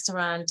a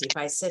restaurant, if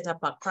I set up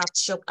a craft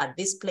shop at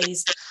this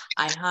place,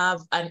 I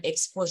have an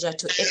exposure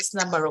to X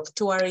number of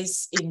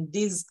tourists in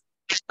these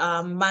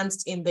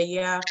months in the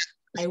year.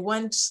 I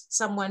want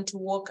someone to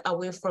walk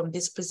away from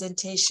this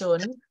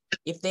presentation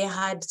if they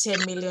had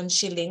 10 million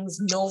shillings,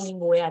 knowing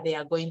where they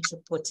are going to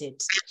put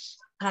it.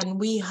 Can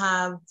we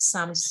have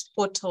some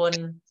spot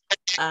on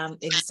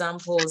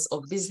examples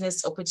of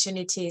business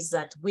opportunities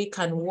that we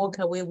can walk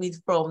away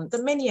with from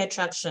the many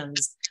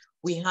attractions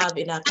we have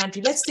in our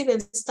country? Let's even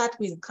start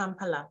with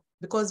Kampala,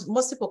 because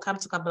most people come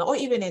to Kampala, or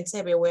even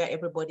Entebbe, where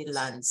everybody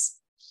lands.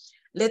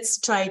 Let's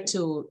try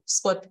to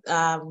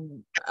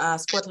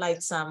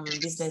spotlight some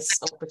business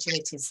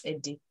opportunities,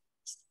 Eddie.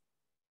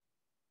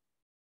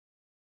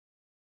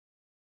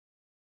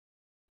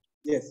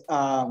 Yes.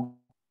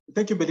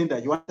 Thank you, Belinda.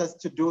 You want us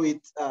to do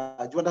it?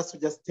 Do you want us to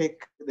just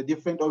take the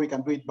different, or we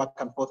can do it back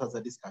and forth as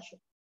a discussion?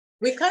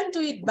 We can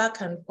do it back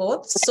and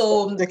forth.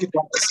 So take it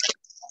back.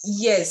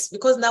 Yes,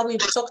 because now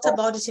we've talked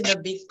about it in the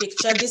big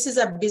picture. This is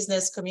a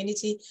business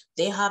community.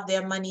 They have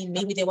their money.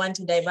 Maybe they want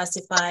to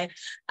diversify.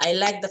 I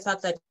like the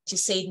fact that you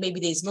said maybe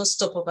there's no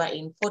stopover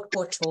in Fort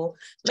Portal.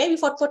 Maybe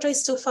Fort Portal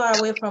is too far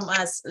away from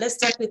us. Let's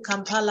start with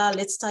Kampala.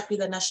 Let's start with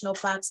the national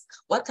parks.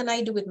 What can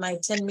I do with my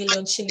 10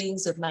 million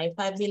shillings, with my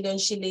 5 million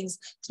shillings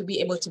to be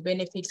able to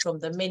benefit from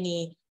the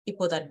many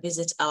people that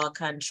visit our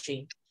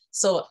country?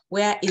 So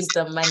where is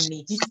the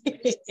money?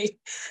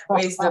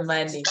 Where is the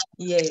money?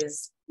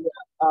 Yes.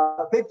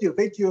 Thank you,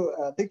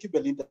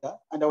 Belinda,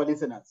 and our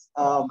listeners.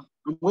 I'm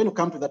going to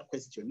come to that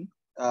question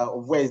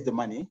of where is the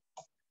money.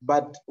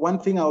 But one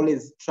thing I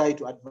always try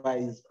to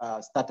advise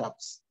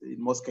startups,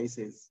 in most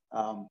cases,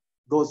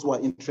 those who are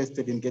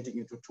interested in getting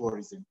into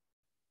tourism,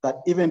 that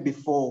even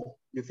before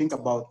you think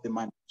about the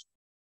money,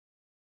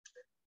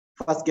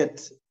 first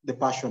get the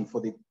passion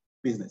for the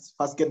business,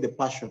 first get the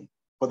passion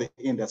for the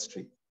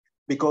industry.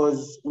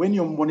 Because when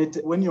you're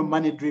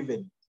money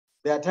driven,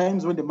 there are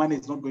times when the money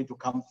is not going to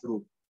come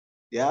through.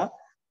 Yeah,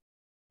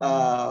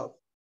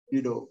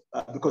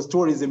 because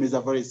tourism is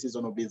a very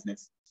seasonal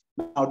business.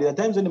 Now, there are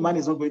times when the money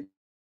is not going,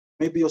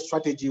 maybe your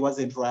strategy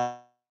wasn't right,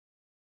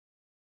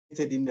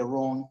 in the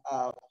wrong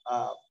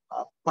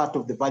part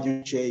of the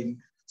value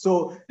chain.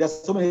 So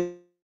there's so many.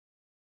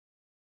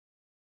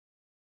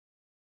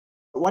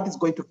 What is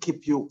going to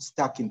keep you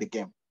stuck in the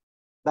game?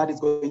 That is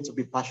going to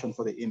be passion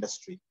for the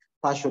industry,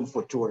 passion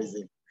for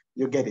tourism.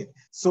 You get it?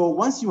 So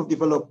once you've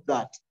developed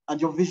that and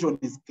your vision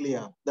is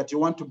clear that you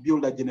want to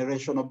build a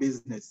generational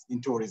business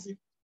in tourism,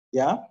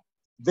 yeah,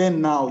 then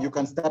now you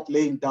can start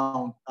laying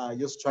down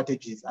your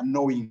strategies and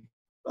knowing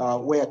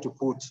where to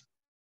put.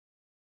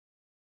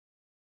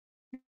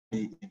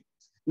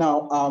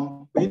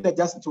 Now, Belinda,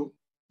 just to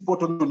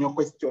put on your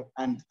question,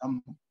 and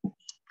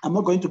I'm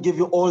not going to give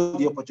you all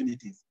the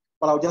opportunities,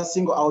 but I'll just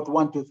single out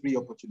 1 to 3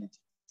 opportunities.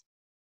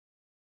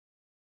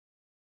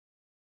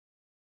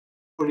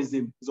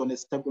 Tourism is on a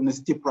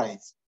steep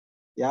rise.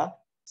 Yeah,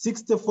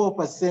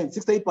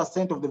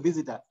 68% of the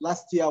visitors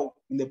last year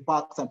in the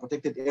parks and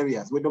protected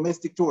areas were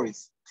domestic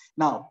tourists.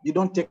 Now, you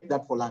don't take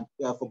that for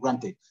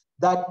granted.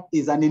 That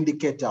is an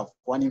indicator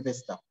for an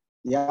investor.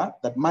 Yeah,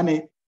 that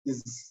money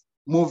is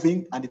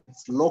moving and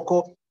it's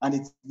local and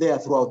it's there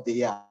throughout the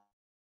year.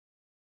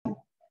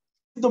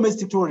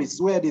 Domestic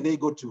tourists, where did they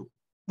go to?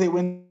 They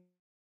went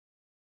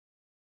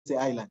to the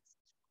islands.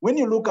 When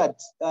you look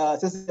at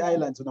Sese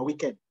Islands on a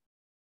weekend,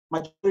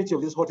 majority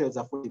of these hotels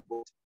are fully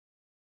booked.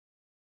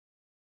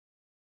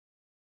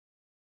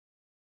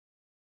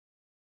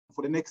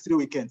 For the next 3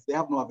 weekends, they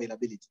have no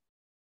availability.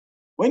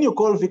 When you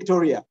call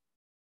Victoria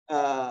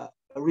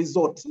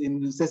Resort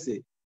in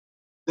Sese,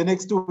 the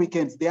next 2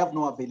 weekends, they have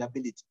no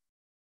availability.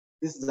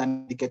 This is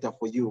an indicator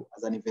for you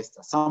as an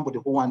investor, somebody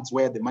who wants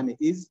where the money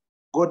is,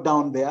 go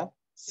down there,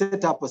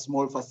 set up a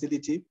small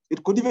facility.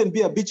 It could even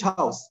be a beach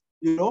house,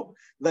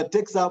 that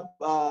takes up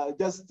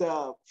just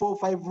 4 or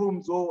 5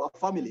 rooms or a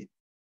family.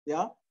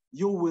 Yeah,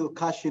 you will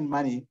cash in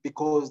money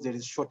because there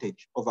is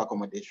shortage of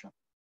accommodation.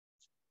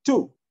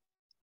 2,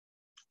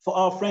 for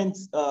our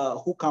friends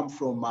who come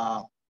from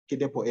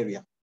Kidepo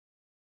area.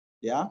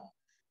 Yeah,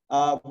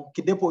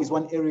 Kidepo is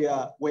one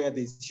area where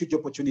there's huge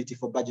opportunity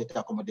for budget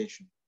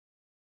accommodation.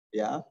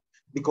 Yeah,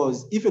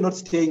 because if you're not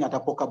staying at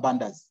Apoka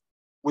Bandas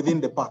within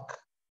the park,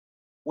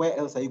 where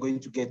else are you going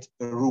to get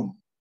a room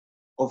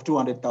of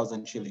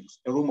 200,000 shillings,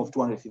 a room of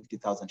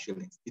 250,000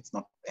 shillings? It's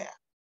not there.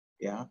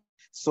 Yeah,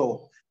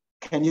 so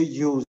can you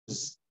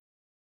use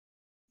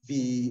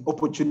the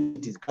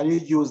opportunities? Can you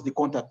use the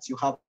contacts you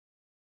have?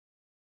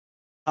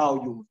 How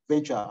you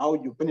venture, how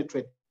you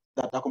penetrate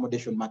that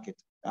accommodation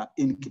market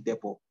in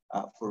Kidepo,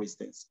 for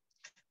instance.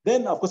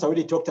 Then, of course, I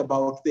already talked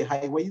about the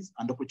highways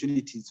and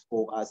opportunities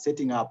for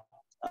setting up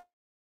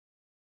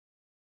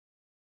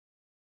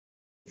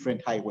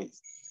different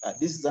highways.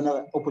 This is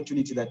another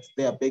opportunity that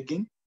they are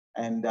begging,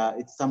 and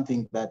it's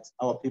something that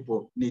our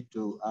people need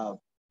to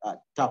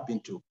tap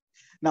into.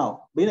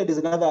 Now, there's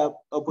another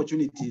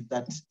opportunity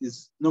that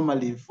is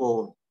normally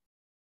for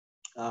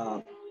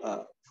the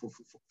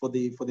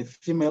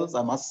females,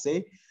 I must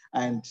say,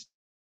 and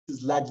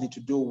is largely to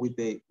do with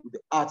the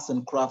arts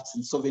and crafts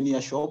and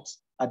souvenir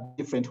shops at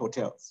different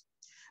hotels.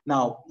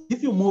 Now,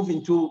 if you move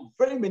into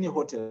very many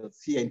hotels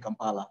here in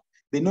Kampala,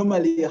 they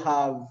normally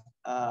have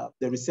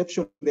the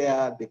reception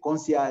there, the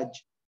concierge,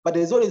 but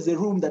there's always a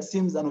room that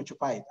seems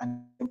unoccupied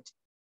and empty.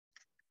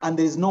 And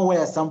there's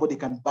nowhere somebody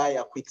can buy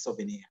a quick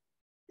souvenir.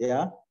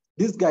 Yeah,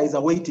 these guys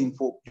are waiting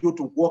for you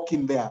to walk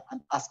in there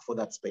and ask for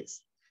that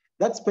space.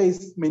 That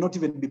space may not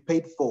even be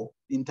paid for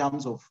in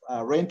terms of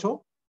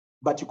rental,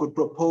 but you could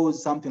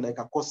propose something like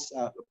a cost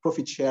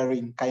profit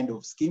sharing kind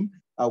of scheme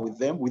with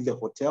them, with the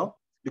hotel,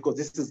 because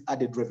this is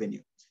added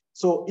revenue.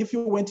 So if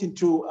you went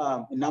into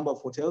a number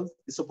of hotels,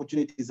 this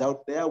opportunity is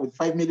out there with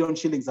 5 million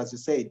shillings, as you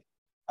said,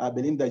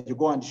 Belinda, you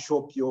go and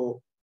shop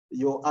your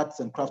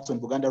arts and crafts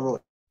on Uganda Road,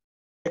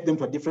 take them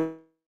to a different,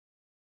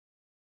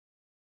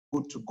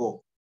 good to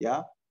go,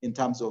 yeah, in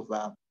terms of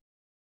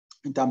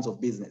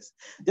business.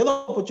 The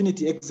other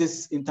opportunity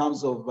exists in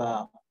terms of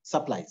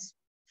supplies.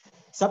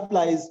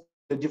 Supplies,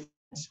 the different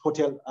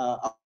hotel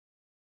of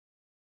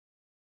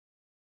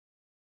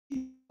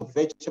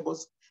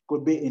vegetables,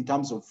 could be in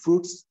terms of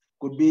fruits,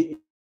 could be in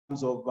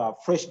terms of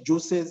fresh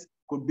juices,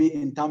 could be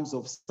in terms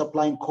of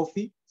supplying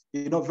coffee.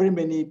 You know, very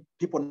many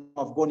people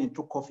have gone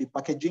into coffee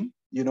packaging,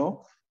 you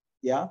know,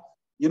 yeah.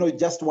 You know,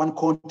 just one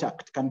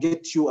contact can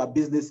get you a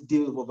business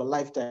deal of a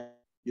lifetime.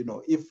 You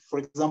know, if, for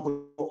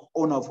example,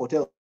 owner of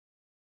hotel,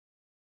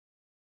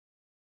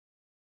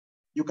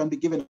 you can be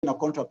given a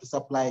contract to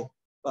supply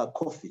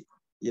coffee,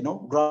 you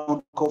know,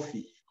 ground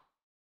coffee.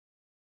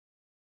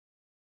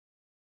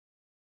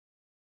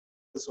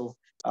 So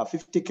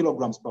 50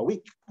 kilograms per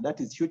week, and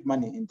that is huge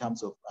money in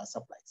terms of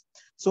supplies.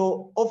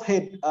 So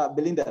offhead,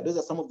 Belinda, those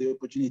are some of the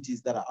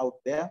opportunities that are out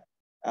there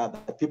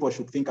that people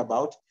should think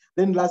about.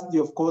 Then lastly,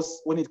 of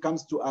course, when it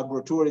comes to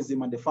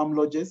agro-tourism and the farm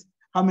lodges,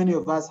 how many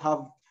of us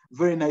have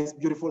very nice,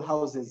 beautiful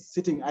houses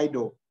sitting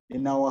idle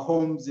in our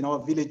homes, in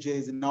our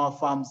villages, in our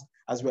farms,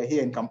 as we're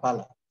here in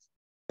Kampala?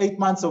 8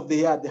 months of the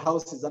year, the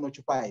house is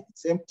unoccupied,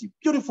 it's empty.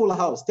 Beautiful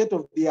house, state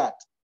of the art,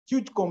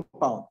 huge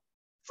compound,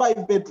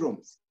 5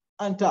 bedrooms,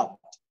 untapped,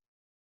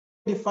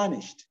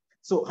 furnished.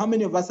 So how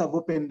many of us have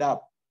opened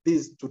up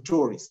these to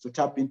tourists to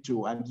tap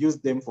into and use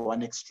them for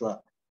an extra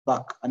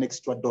buck, an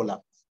extra dollar?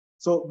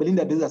 So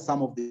Belinda, these are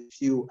some of the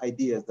few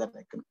ideas that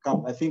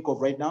I think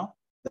of right now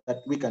that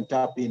we can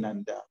tap in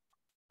and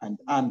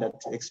earn that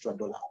extra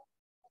dollar.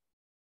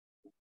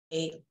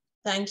 Hey,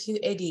 thank you,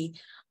 Eddie.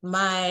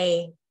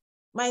 My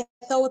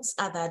thoughts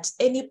are that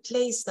any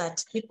place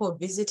that people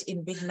visit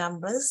in big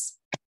numbers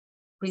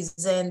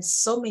presents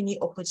so many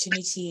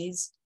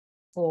opportunities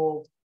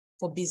for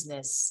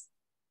business.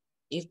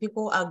 If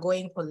people are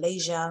going for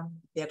leisure,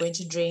 they're going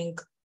to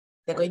drink,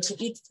 they're going to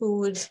eat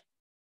food,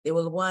 they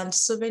will want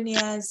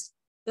souvenirs,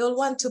 they will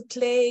want to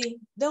play,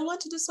 they'll want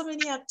to do so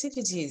many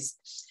activities.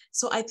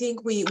 So I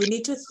think we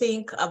need to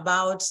think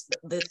about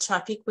the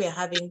traffic we're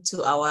having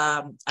to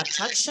our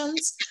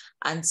attractions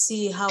and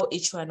see how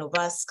each one of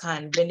us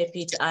can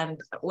benefit. And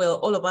well,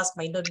 all of us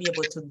might not be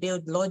able to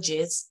build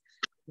lodges,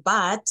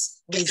 but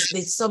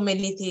there's so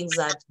many things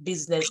that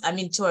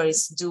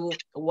tourists do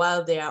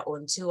while they are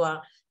on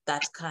tour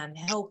that can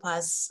help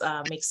us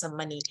make some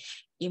money.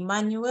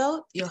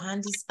 Emmanuel, your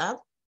hand is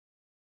up.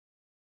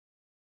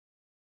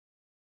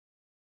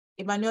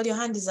 Emmanuel, your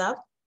hand is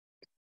up.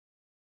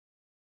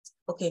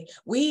 Okay,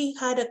 we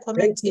had a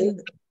comment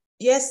in.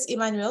 Yes,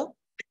 Emmanuel.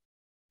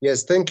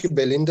 Yes, thank you,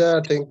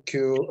 Belinda. Thank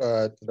you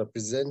to the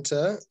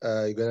presenter,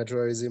 Uganda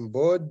Tourism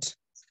Board.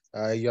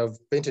 You have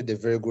painted a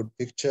very good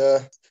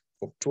picture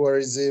of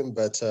tourism,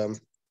 but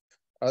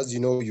as you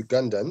know,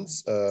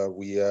 Ugandans,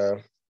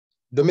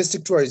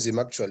 domestic tourism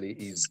actually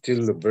is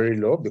still very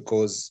low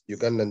because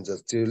Ugandans are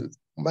still,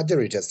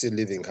 majority are still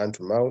living hand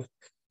to mouth.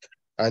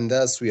 And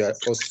thus we are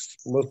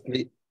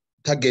mostly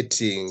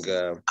targeting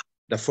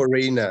the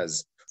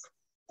foreigners,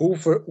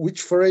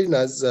 which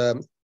foreigners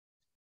are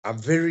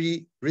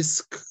very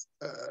risk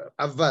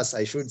averse,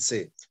 I should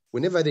say.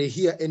 Whenever they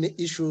hear any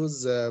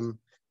issues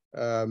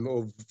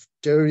of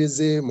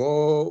terrorism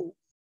or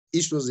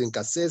issues in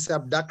Kasese,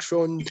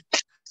 abduction,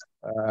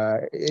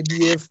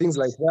 ADF, things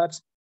like that,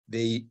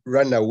 they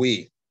run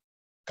away.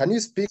 Can you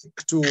speak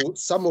to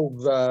some of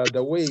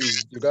the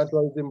ways Uganda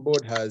Tourism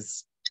Board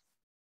has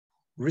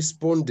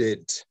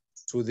responded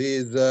to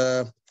these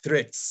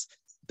threats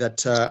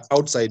that are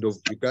outside of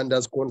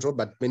Uganda's control,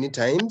 but many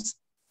times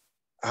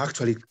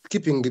actually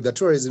keeping the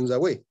tourism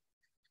away,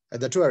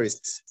 the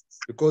tourists?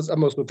 Because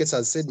Amos Lukes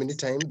has said many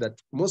times that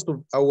most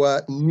of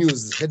our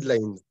news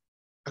headlines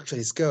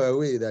actually scare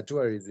away the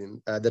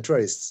tourism, the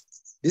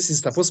tourists. This is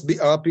supposed to be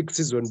our peak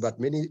season, but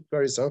many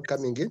tourists are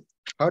coming in.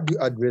 How do you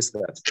address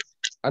that?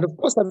 And of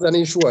course, as an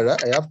insurer,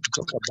 I have to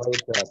talk about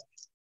that.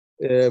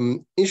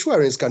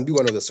 Insurance can be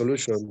one of the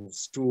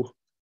solutions to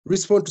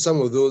respond to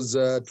some of those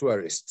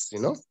tourists,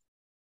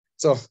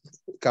 So,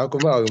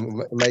 Kakuma,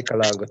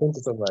 Michael Ango, thank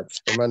you so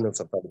much. Emmanuel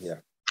Sapari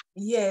here.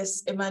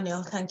 Yes,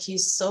 Emmanuel, thank you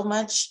so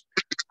much.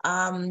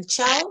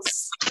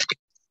 Charles,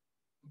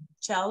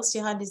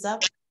 your hand is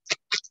up.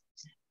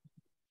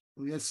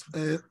 Yes,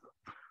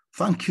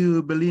 thank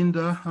you,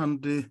 Belinda,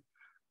 and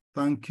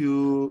thank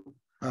you,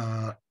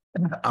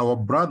 our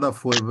brother,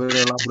 for a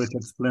very elaborate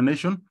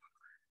explanation.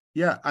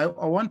 Yeah, I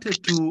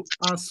wanted to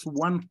ask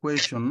one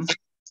question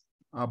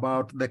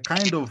about the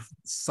kind of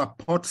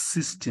support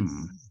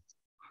system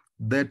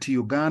that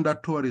Uganda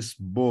Tourist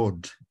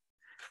Board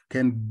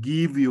can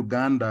give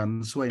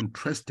Ugandans who are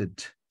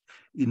interested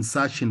in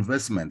such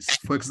investments.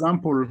 For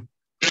example,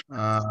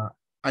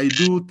 I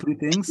do three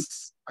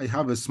things. I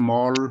have a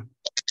small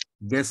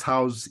guest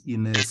house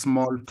in a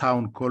small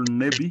town called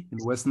Nebi in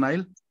West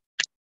Nile,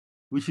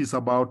 which is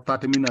about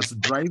 30 minutes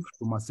drive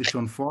to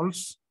Massation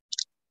Falls.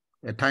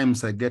 At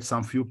times I get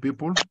some few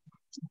people.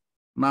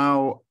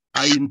 Now,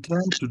 I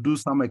intend to do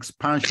some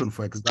expansion.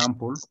 For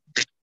example,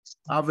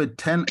 I have a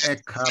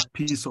 10-acre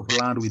piece of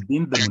land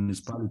within the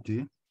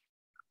municipality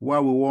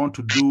where we want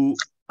to do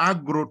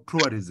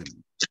agro-tourism.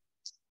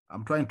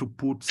 I'm trying to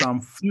put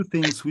some few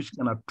things which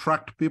can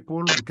attract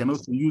people. We can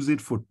also use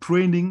it for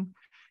training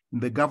in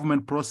the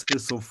government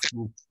process of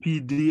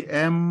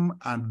PDM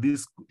and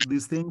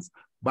these things.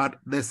 But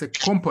there's a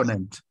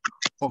component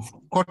of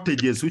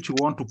cottages which we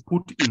want to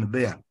put in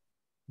there.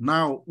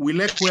 Now, we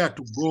lack where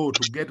to go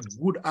to get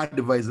good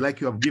advice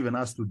like you have given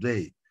us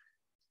today.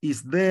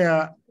 Is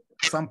there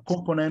some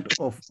component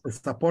of a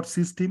support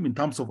system in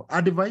terms of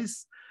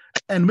advice,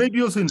 and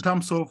maybe also in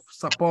terms of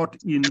support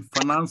in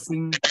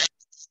financing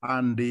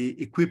and the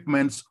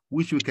equipments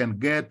which we can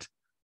get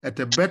at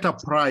a better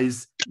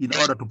price in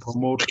order to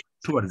promote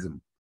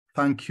tourism?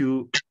 Thank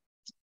you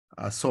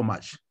so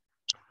much.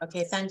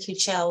 Okay, thank you,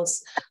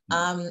 Charles.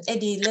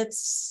 Eddie,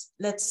 let's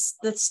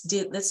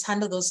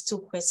handle those two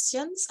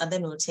questions and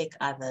then we'll take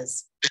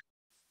others.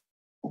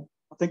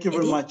 Thank you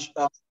very much.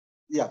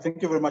 Yeah,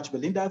 thank you very much,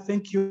 Belinda.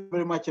 Thank you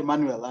very much,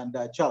 Emmanuel and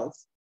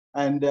Charles.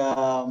 And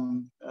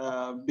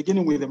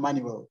beginning with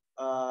Emmanuel.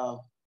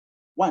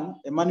 One,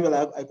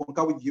 Emmanuel, I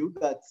concur with you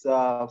that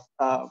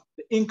the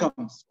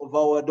incomes of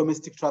our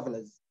domestic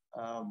travelers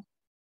are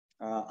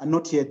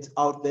not yet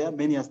out there.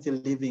 Many are still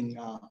living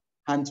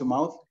hand to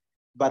mouth,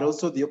 but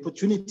also the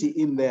opportunity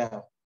in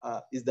there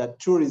is that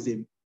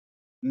tourism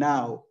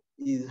now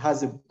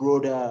has a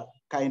broader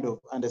kind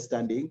of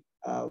understanding.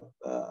 The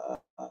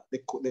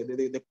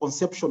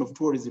conception of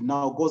tourism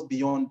now goes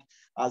beyond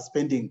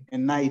spending a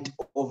night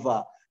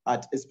over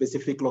at a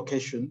specific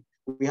location.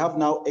 We have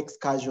now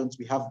excursions,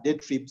 we have day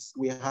trips,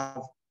 we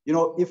have,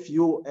 if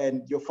you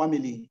and your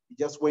family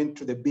just went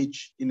to the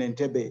beach in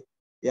Entebbe,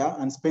 yeah,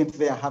 and spent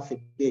there half a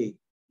day,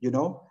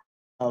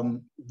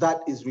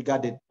 that is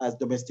regarded as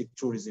domestic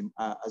tourism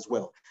as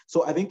well.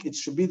 So I think it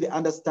should be the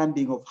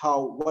understanding of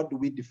what do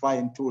we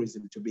define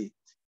tourism to be?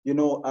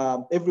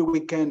 Every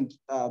weekend,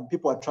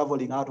 people are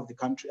traveling out of the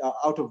country,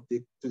 to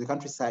the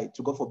countryside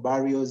to go for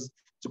burials,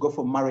 to go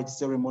for marriage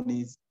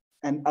ceremonies.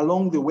 And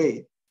along the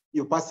way,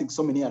 you're passing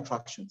so many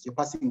attractions. You're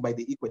passing by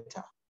the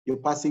equator. You're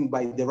passing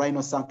by the rhino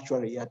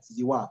sanctuary at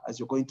Ziwa as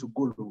you're going to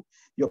Gulu.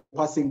 You're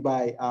passing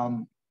by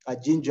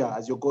Jinja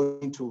as you're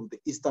going to the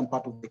eastern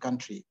part of the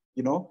country.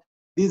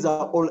 These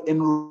are all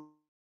in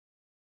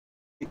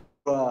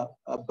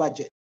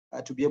budget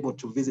to be able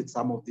to visit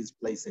some of these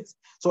places.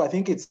 So I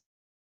think it's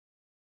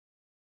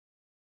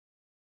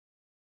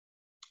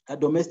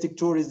domestic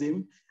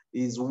tourism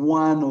is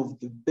one of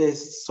the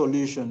best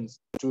solutions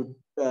to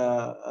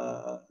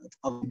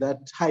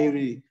that high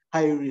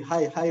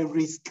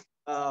risk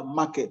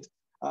market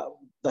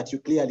that you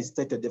clearly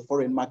stated, the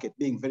foreign market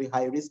being very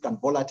high risk and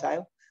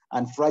volatile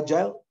and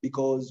fragile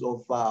because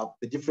of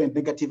the different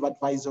negative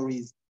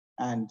advisories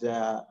and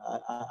of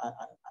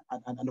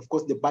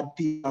course the bad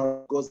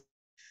PR goes.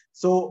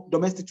 So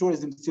domestic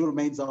tourism still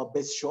remains our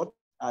best shot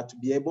to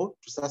be able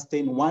to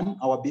sustain, one,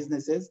 our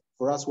businesses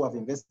for us who have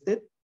invested,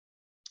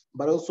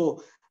 but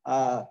also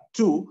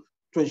two,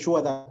 to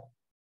ensure that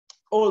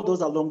all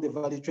those along the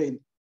value chain,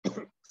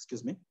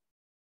 excuse me,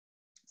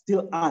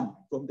 still earn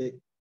from the,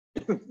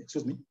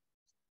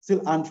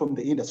 still earn from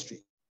the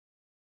industry.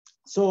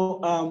 So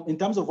in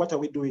terms of what are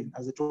we doing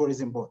as a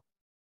tourism board,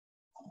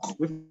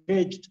 we've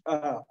engaged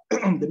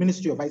the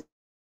Ministry of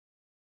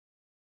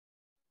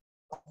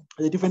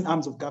the different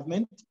arms of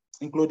government,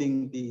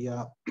 including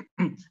the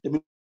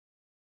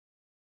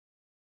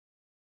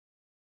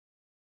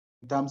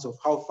in terms of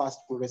how fast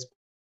we respond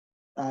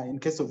in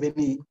case of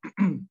any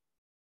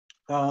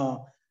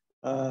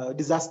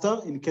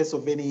disaster, in case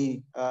of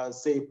any,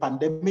 say,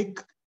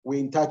 pandemic. We're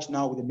in touch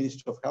now with the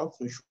Ministry of Health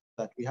to ensure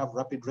that we have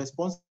rapid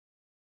response.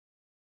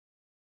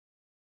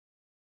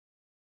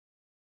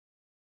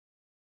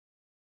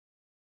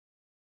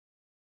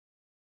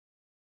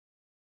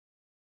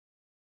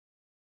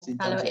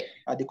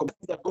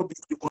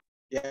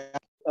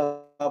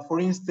 For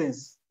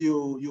instance,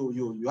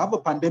 you have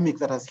a pandemic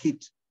that has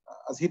hit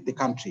the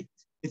country.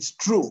 It's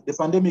true, the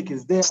pandemic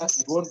is there,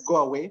 it won't go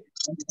away,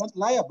 and you can't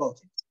lie about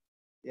it.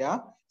 Yeah.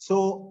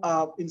 So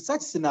in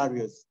such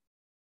scenarios,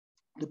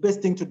 the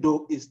best thing to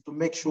do is to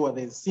make sure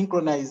there's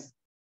synchronized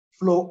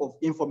flow of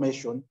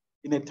information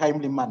in a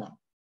timely manner,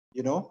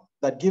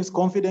 that gives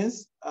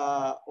confidence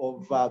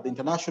of the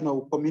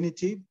international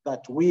community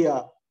that we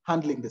are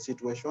handling the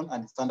situation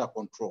and it's under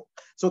control.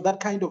 So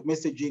that kind of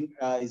messaging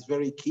is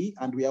very key.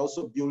 And we are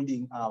also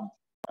building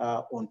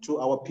onto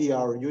our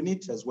PR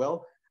unit as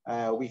well.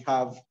 We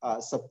have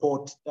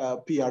support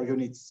PR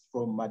units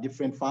from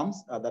different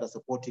firms that are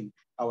supporting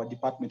our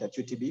department at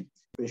UTB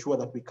to ensure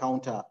that we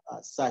counter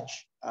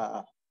such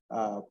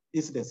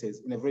incidences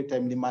in a very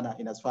timely manner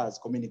in as far as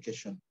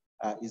communication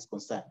is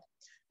concerned.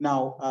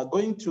 Now,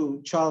 going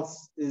to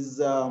Charles'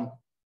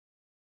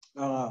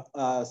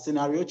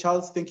 scenario.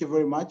 Charles, thank you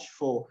very much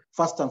for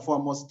first and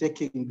foremost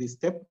taking this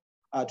step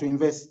to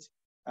invest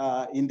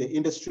in the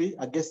industry.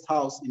 A guest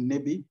house in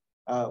Nebi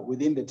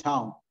within the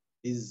town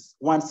is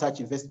one such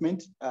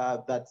investment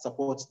that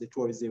supports the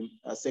tourism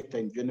sector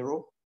in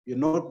general. You're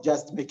not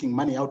just making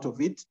money out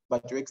of it,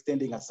 but you're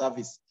extending a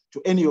service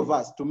to any of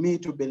us, to me,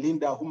 to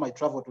Belinda, who might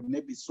travel to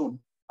Nebi soon,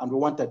 and we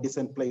want a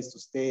decent place to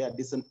stay, a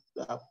decent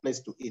place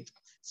to eat.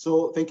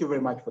 So thank you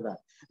very much for that.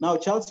 Now,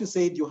 Charles, you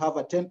said you have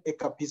a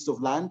 10-acre piece of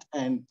land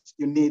and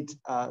you need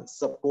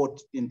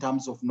support in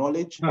terms of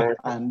knowledge.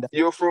 And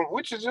you're from,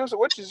 which is your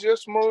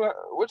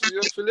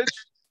village?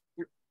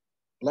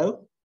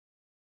 Hello?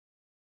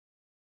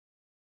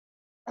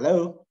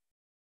 Hello?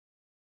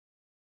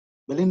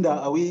 Belinda,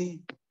 are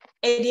we?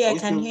 Eddie, I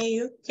can hear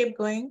you. Keep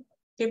going.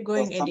 Keep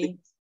going, Eddie.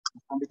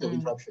 A bit of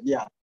interruption,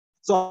 yeah.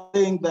 So I'm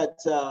saying that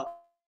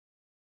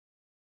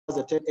has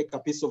a 10-acre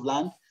piece of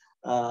land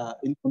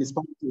in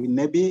municipality in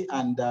Nebi,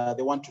 and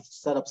they want to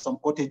set up some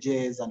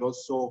cottages and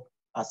also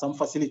some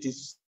facilities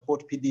to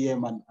support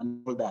PDM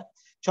and all that.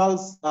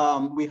 Charles,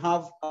 we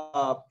have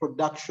a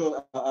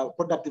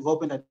product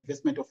development and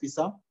investment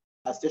officer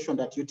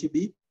stationed at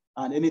UTB,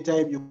 and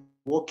anytime you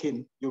walk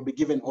in, you'll be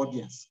given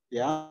audience,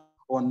 yeah,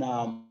 on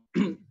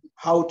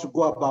how to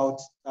go about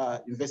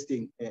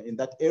investing in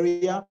that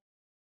area.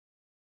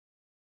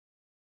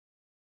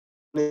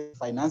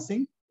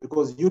 Financing,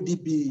 because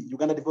UDB,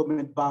 Uganda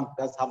Development Bank,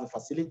 does have a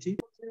facility,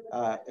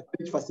 a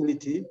credit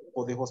facility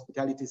for the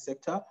hospitality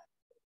sector,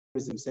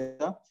 tourism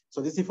sector.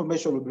 So this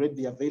information will be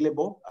readily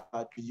available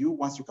to you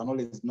once you can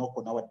always knock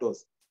on our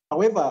doors.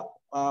 However,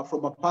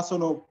 from a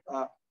personal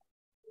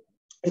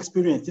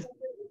experience,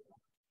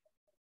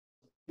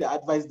 they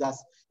advised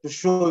us to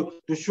show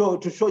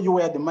you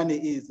where the money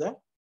is,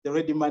 the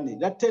ready money.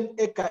 That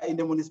 10-acre in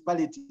the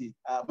municipality,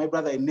 my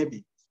brother in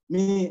Nebi,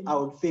 me, I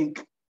would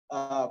think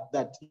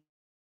that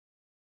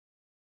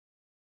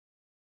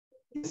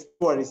is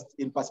tourist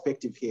in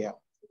perspective here.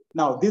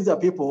 Now, these are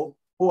people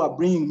who are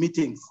bringing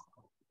meetings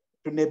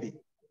to Nebi,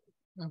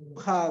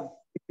 have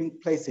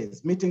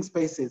meeting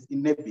spaces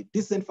in Nebi,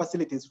 decent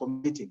facilities for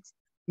meetings,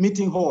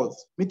 meeting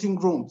halls, meeting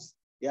rooms,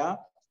 yeah,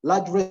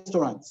 large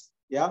restaurants,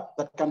 yeah,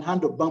 that can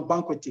handle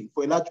banqueting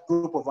for a large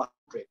group of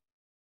 100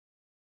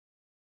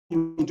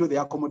 into the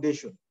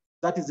accommodation.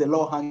 That is a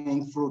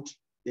low-hanging fruit,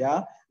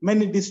 yeah.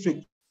 Many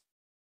districts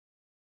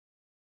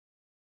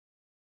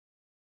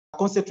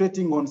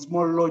concentrating on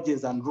small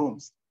lodges and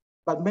rooms.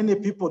 But many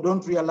people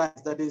don't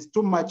realize that there's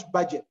too much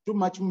budget, too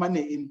much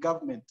money in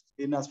government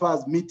in as far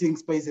as meeting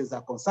spaces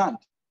are concerned.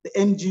 The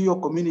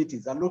NGO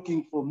communities are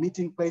looking for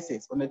meeting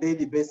places on a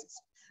daily basis.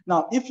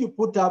 Now, if you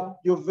put up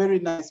your very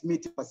nice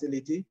meeting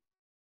facility,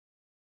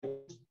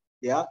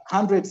 yeah,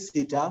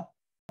 100-seater,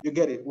 you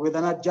get it, with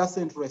an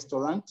adjacent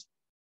restaurant,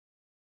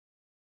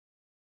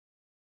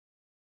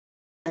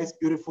 nice,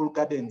 beautiful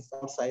gardens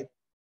outside.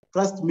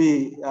 Trust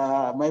me,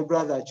 my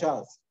brother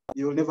Charles,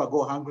 you will never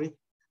go hungry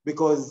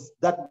because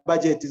that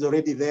budget is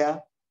already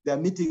there. There are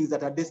meetings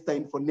that are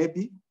destined for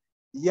Nebi,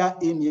 year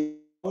in, year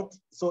out.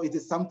 So it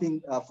is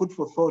something, food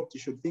for thought you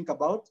should think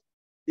about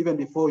even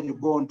before you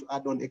go on to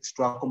add on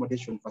extra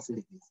accommodation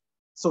facilities.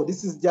 So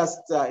this is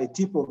just a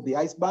tip of the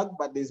iceberg,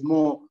 but there's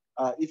more.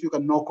 If you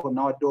can knock on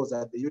our doors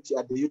at the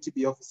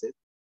UTB offices,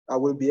 I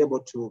will be able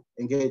to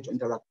engage,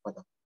 interact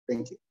further.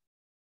 Thank you.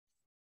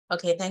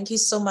 Okay, thank you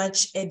so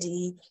much,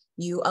 Eddie.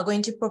 You are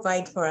going to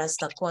provide for us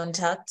the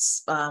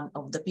contacts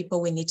of the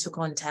people we need to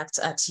contact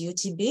at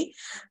UTB.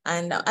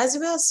 And as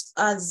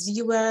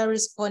you were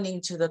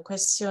responding to the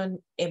question,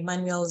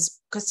 Emmanuel's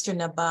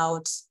question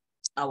about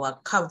our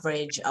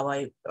coverage,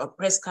 our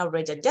press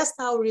coverage, and just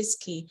how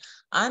risky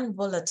and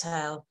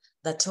volatile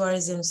the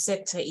tourism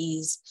sector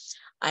is,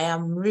 I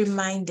am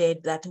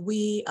reminded that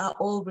we are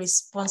all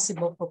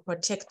responsible for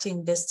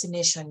protecting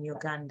Destination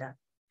Uganda.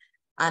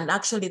 And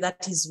actually,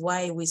 that is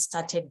why we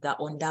started the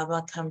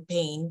Ondava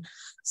campaign.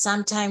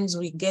 Sometimes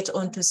we get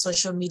onto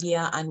social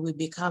media and we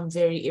become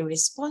very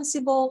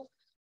irresponsible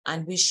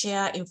and we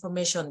share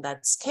information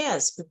that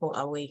scares people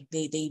away.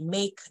 They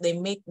make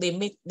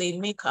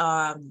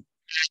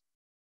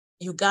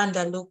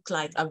Uganda look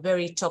like a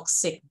very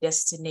toxic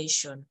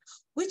destination,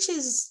 which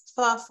is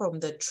far from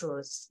the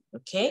truth,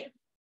 okay?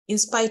 In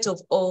spite of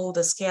all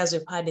the scares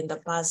we've had in the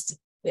past,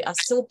 there are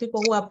still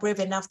people who are brave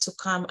enough to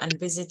come and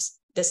visit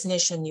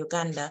destination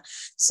Uganda.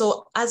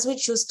 So as we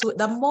choose to,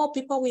 the more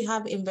people we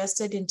have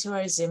invested in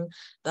tourism,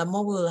 the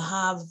more we'll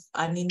have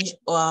an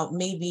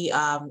maybe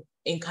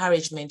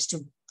encouragement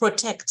to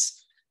protect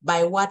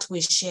by what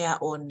we share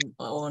on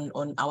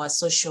our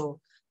social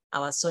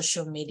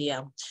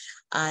media.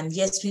 And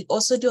yes, we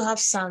also do have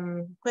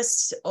some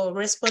questions or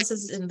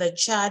responses in the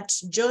chat.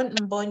 John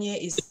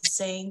Mbonye is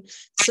saying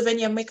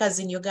souvenir makers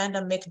in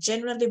Uganda make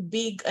generally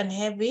big and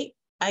heavy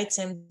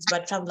items,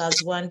 but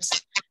travelers want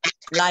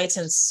light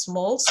and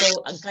small,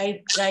 so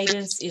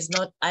guidance is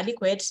not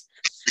adequate.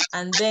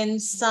 And then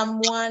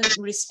someone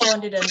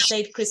responded and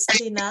said,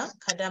 Christina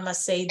Kadama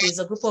said, there's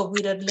a group of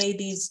widowed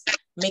ladies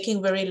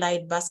making very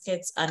light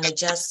baskets and are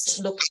just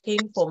looking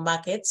for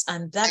markets,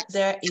 and that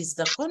there is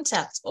the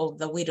contact of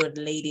the widowed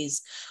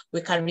ladies.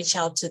 We can reach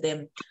out to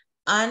them.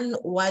 Anne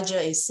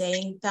Waja is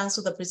saying, thanks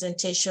for the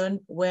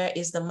presentation. Where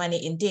is the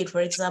money? Indeed,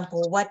 for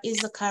example, what is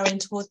the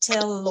current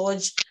hotel,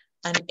 lodge,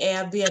 and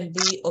Airbnb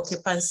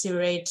occupancy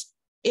rate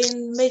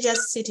in major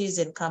cities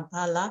in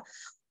Kampala?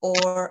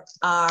 Or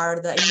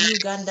are the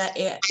Uganda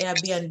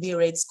Airbnb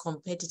rates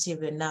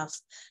competitive enough?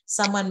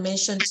 Someone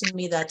mentioned to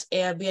me that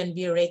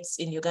Airbnb rates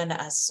in Uganda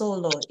are so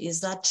low.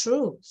 Is that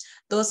true?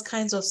 Those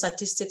kinds of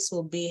statistics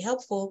will be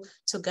helpful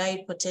to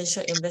guide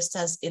potential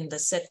investors in the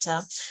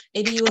sector.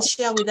 Maybe you will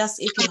share with us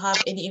if you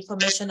have any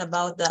information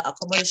about the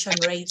accommodation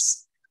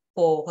rates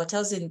for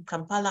hotels in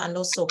Kampala and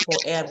also for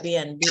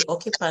Airbnb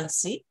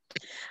occupancy.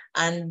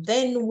 And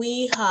then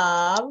we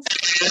have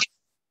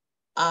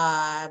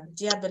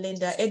dear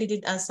Belinda, Eddie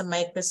did answer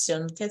my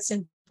question. Case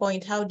in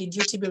point, how did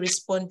UTB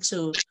respond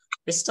to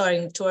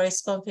restoring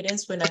tourist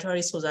confidence when a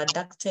tourist was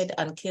abducted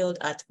and killed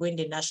at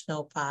Gwindi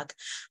National Park?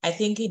 I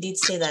think he did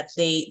say that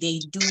they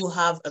do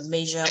have a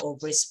measure of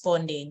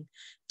responding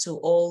to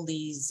all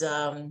these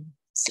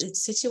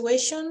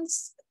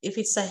situations. If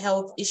it's a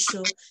health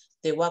issue,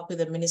 they work with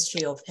the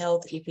Ministry of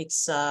Health. If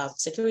it's a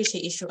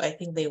security issue, I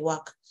think they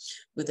work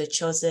with the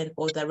chosen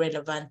or the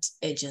relevant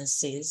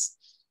agencies.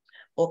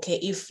 Okay,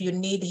 if you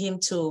need him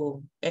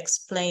to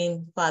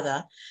explain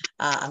further,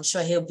 I'm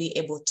sure he'll be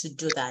able to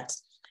do that.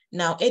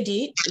 Now,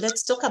 Eddie,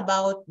 let's talk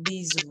about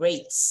these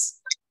rates.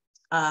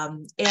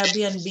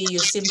 Airbnb, you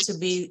seem to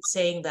be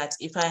saying that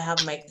if I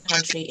have my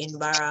country in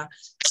Barra,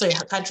 sorry,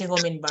 country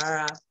home in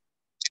Barra,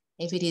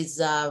 if it is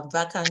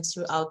vacant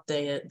throughout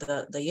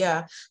the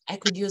year, I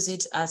could use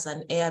it as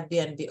an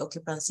Airbnb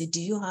occupancy. Do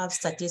you have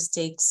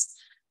statistics?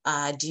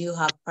 Do you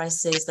have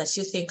prices that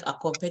you think are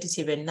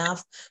competitive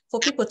enough for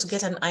people to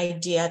get an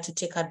idea to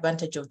take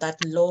advantage of that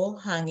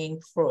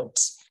low-hanging fruit?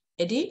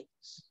 Eddie?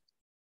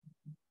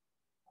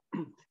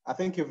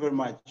 Thank you very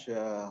much,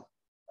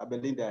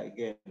 Belinda,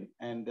 again.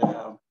 And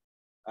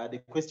the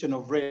question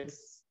of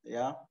rates,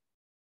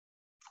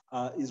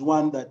 is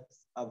one that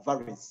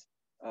varies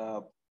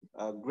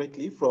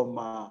greatly from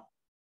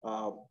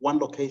one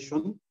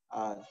location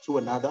to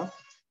another.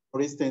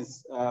 For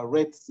instance,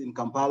 rates in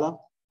Kampala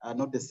are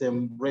not the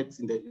same rates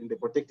in the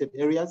protected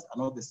areas,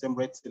 are not the same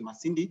rates in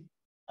Masindi,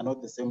 are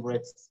not the same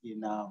rates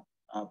in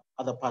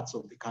other parts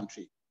of the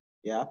country.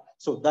 Yeah,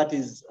 so that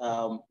is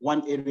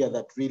one area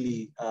that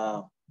really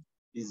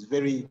is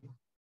very,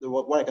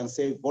 what I can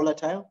say,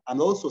 volatile.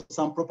 And also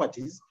some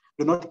properties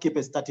do not keep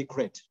a static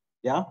rate.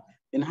 Yeah,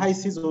 in high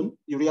season,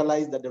 you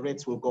realize that the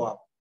rates will go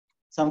up.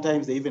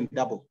 Sometimes they even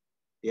double.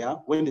 Yeah,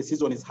 when the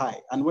season is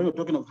high. And when we're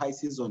talking of high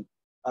season,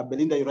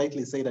 Belinda, you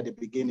rightly said at the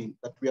beginning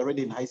that we are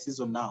already in high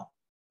season now.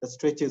 That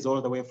stretches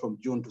all the way from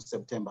June to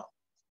September.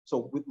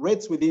 So with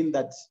rates within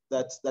that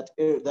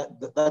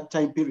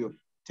time period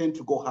tend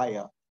to go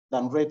higher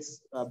than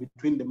rates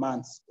between the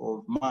months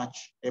of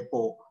March,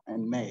 April,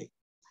 and May.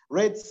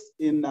 Rates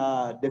in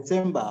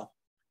December,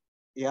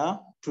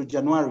 to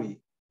January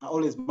are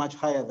always much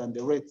higher than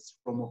the rates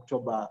from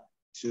October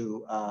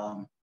to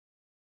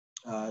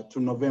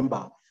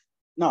November.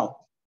 Now,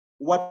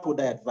 what would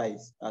I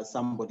advise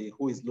somebody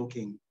who is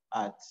looking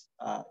at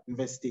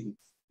investing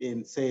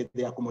in, say,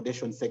 the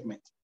accommodation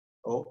segment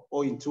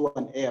or into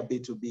an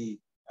Airbnb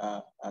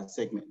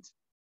segment?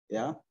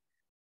 Yeah.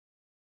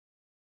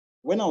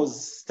 When I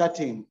was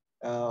starting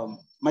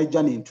my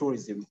journey in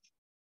tourism,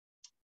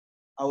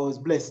 I was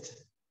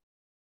blessed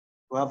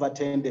to have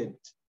attended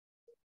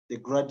the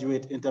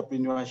graduate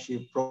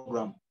entrepreneurship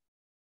program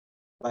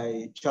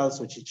by Charles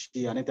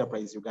Ochichi and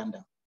Enterprise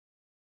Uganda.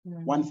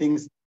 One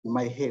thing's in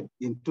my head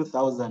in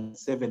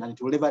 2007, and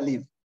it will never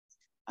leave.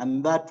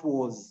 And that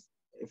was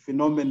a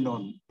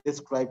phenomenon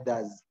described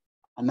as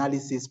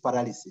analysis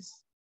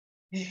paralysis.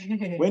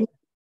 When you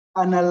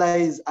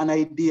analyze an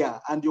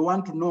idea and you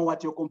want to know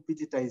what your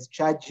competitor is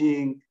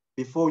charging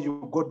before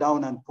you go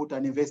down and put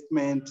an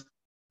investment,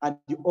 and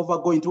you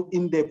go into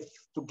in-depth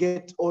to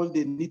get all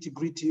the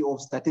nitty-gritty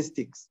of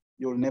statistics,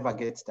 you'll never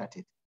get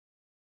started,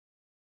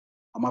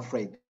 I'm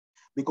afraid.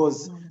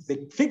 Because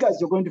the figures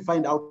you're going to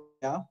find out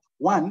there,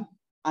 one,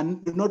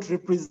 and do not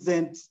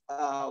represent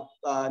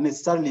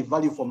necessarily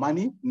value for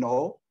money,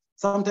 no.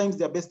 Sometimes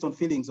they're based on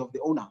feelings of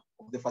the owner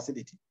of the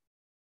facility.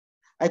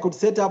 I could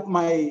set up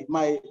my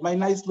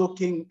nice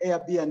looking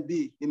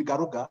Airbnb in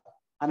Garuga,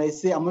 and I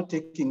say I'm not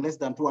taking less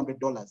than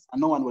 $200,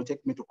 and no one will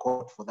take me to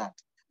court for that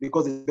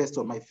because it's based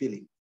on my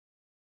feeling.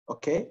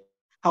 Okay.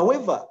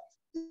 However,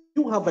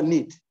 you have a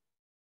need,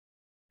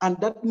 and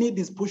that need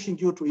is pushing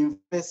you to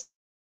invest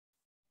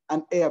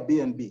an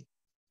Airbnb.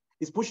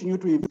 It's pushing you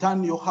to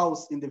turn your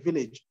house in the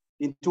village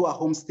into a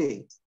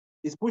homestay.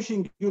 It's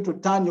pushing you to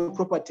turn your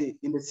property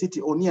in the city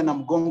or near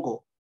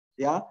Namgongo,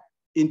 yeah,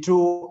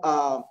 into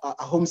a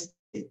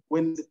homestay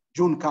when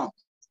June comes.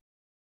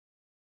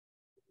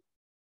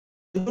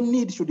 Your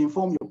need should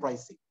inform your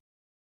pricing.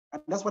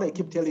 And that's what I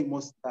keep telling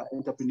most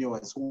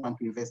entrepreneurs who want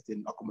to invest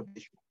in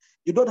accommodation.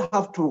 You don't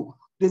have to,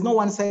 there's no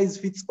one size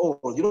fits all.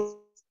 You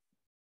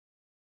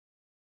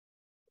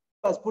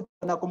don't put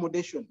an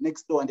accommodation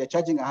next door and they're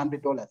charging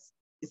 $100.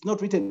 It's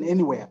not written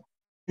anywhere.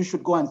 You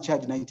should go and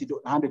charge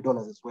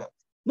 $100 as well.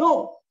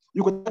 No,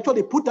 you could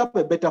actually put up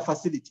a better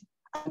facility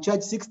and charge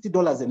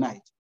 $60 a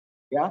night.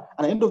 Yeah, and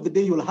at the end of the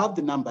day, you'll have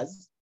the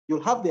numbers,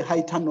 you'll have the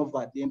high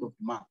turnover at the end of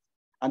the month,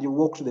 and you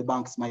walk to the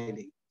bank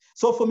smiling.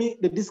 So for me,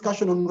 the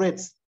discussion on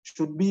rates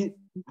should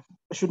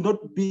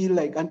not be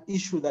like an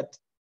issue that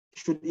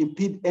should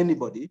impede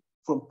anybody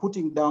from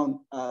putting down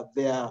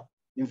their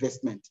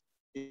investment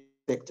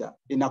sector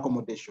in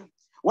accommodation.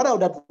 What I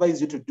would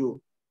advise you to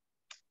do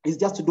is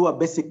just to do a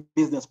basic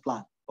business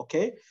plan,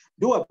 okay?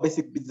 Do a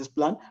basic business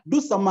plan, do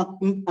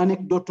some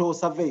anecdotal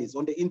surveys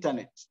on the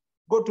internet,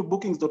 go to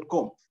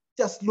bookings.com,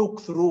 just look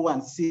through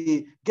and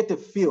see, get a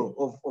feel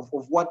of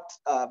what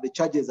the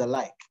charges are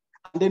like,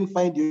 and then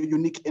find your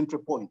unique entry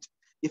point.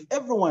 If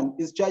everyone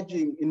is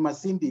charging in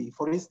Masindi,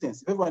 for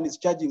instance, if everyone is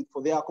charging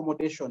for their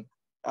accommodation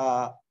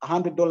 $100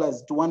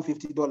 to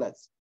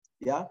 $150,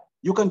 yeah,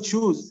 you can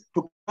choose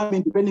to come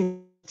in depending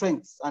on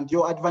strengths and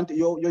your advantage,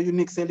 your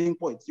unique selling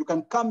points. You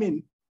can come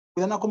in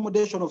with an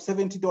accommodation of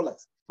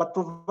 $70, but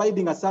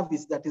providing a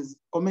service that is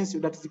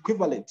commensurate, that is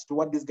equivalent to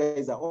what these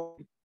guys are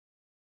offering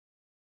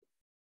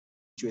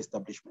to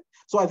establishment.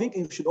 So I think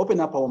it should open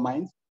up our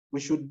minds. We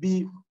should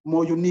be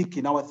more unique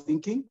in our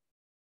thinking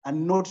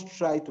and not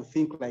try to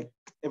think like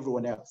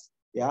everyone else.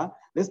 Yeah,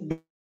 let's be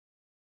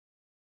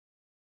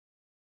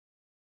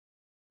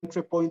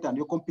entry point and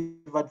your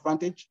competitive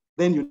advantage.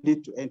 Then you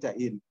need to enter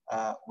in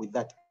with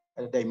that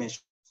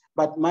dimension.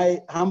 But my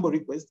humble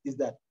request is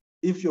that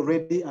if you're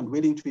ready and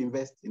willing to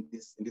invest in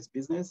this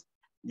business,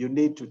 you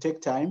need to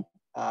take time,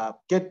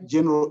 get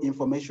general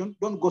information.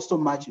 Don't go so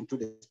much into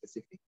the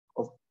specific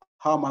of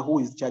who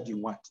is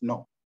charging what.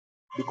 No,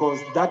 because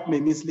that may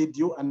mislead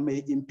you and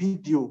may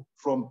impede you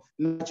from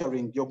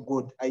nurturing your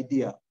good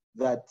idea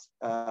that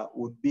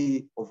would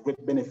be of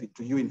great benefit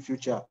to you in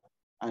future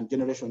and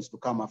generations to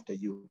come after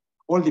you,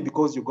 only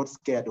because you got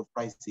scared of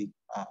pricing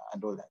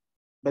and all that.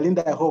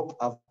 Belinda, I hope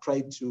I've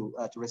tried to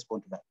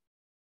respond to that.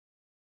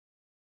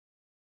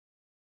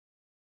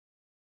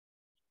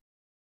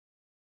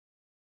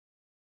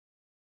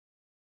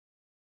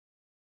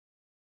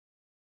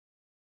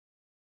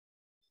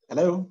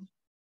 Hello?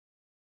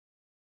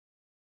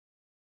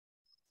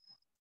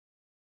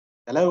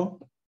 Hello?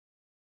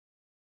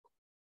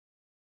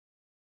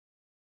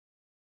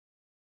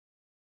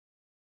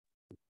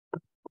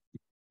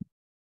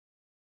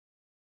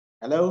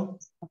 Hello?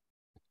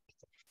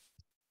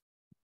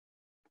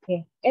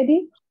 Okay,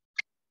 Eddie?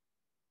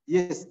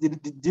 Yes,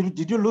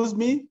 did you lose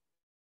me?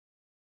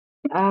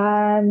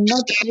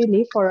 Not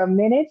really for a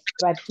minute,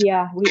 but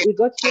yeah, we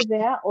got you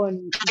there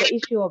on the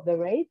issue of the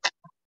rate.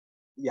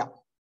 Yeah.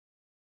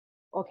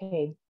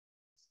 Okay,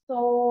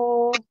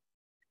 so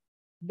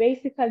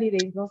basically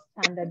there is no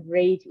standard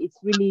rate. It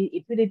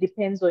really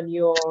depends on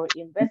your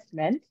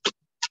investment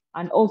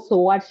and also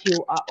what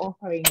you are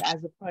offering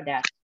as a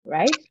product,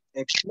 right?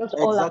 Not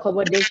all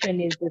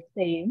accommodation is the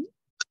same.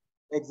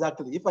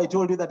 Exactly. If I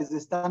told you that is the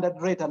standard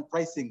rate and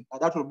pricing,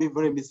 that would be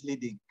very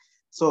misleading.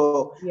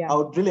 So yeah. I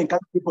would really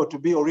encourage people to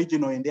be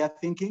original in their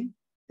thinking.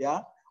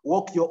 Yeah.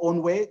 Walk your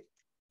own way,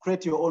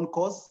 create your own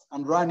course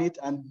and run it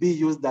and be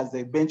used as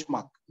a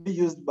benchmark, be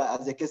used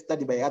as a case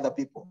study by other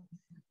people,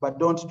 but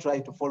don't try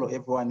to follow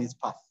everyone's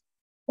path.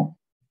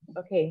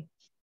 Okay.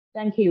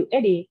 Thank you.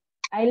 Eddie,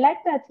 I like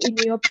that in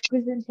your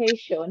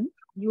presentation,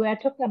 you were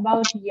talking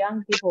about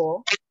young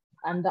people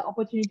and the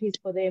opportunities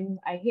for them.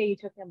 I hear you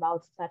talking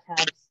about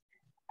startups.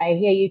 I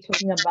hear you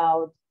talking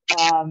about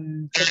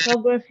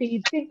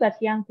photography, things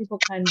that young people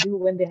can do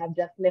when they have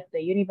just left the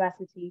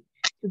university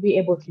to be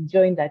able to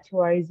join the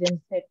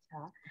tourism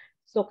sector.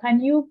 So can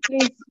you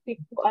please speak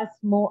to us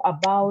more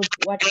about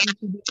what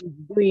TTB is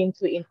doing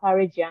to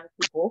encourage young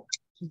people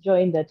to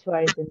join the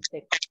tourism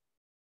sector?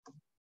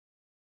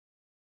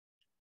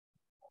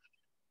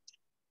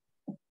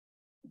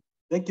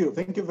 Thank you.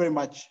 Thank you very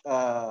much,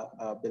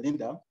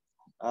 Belinda.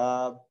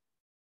 As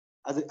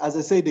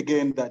I said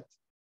again, that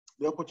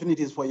the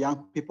opportunities for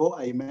young people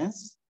are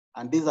immense,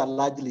 and these are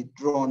largely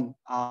drawn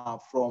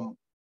from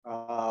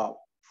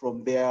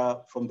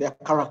their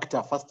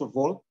character, first of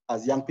all,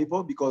 as young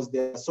people, because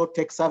they're so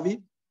tech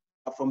savvy,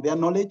 from their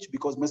knowledge,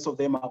 because most of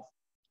them have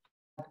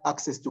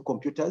access to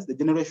computers. The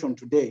generation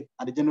today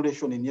and the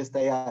generation in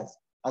yesteryears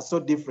are so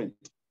different.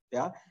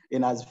 yeah,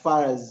 in as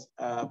far as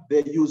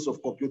their use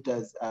of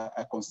computers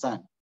are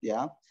concerned,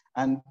 yeah.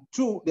 And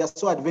two, they are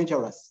so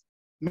adventurous,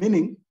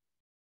 meaning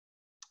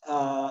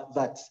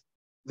that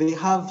they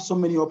have so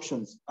many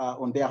options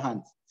on their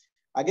hands.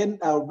 Again,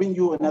 I'll bring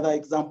you another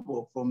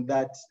example from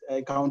that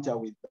encounter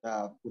with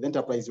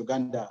Enterprise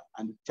Uganda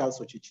and Charles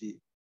Ochichi.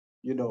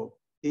 You know,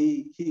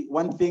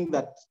 one thing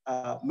that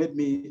made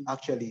me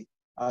actually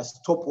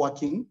stop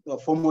working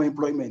formal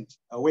employment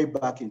way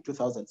back in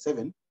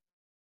 2007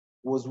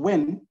 was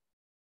when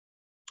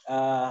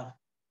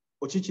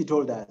Ochichi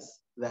told us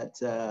that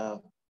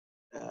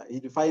he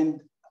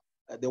defined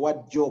the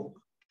word job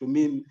to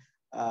mean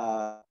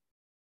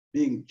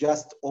being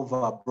just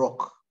over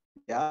broke.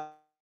 Yeah.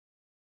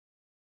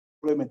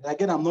 Employment.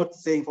 Again, I'm not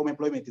saying formal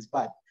employment is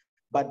bad,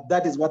 but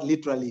that is what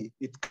literally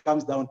it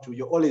comes down to.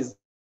 You're always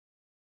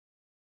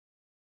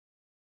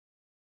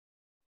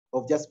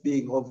of just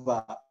being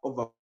over.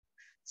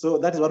 So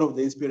that is one of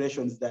the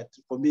inspirations that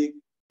for me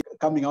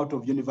coming out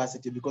of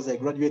university, because I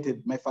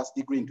graduated my first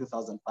degree in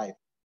 2005.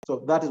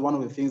 So that is one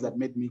of the things that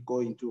made me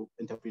go into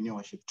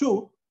entrepreneurship.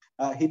 Two,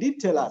 he did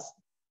tell us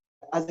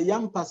as a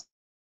young person,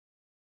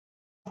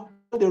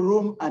 the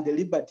room and the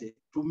liberty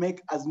to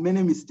make as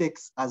many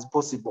mistakes as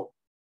possible,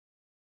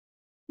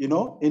 you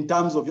know, in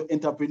terms of your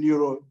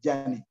entrepreneurial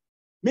journey.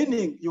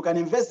 Meaning you can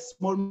invest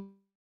small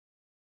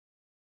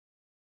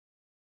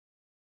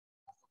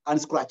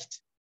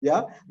unscratched,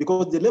 yeah?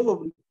 Because the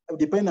level of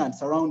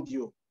dependence around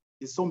you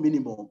is so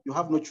minimal. You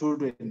have no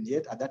children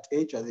yet at that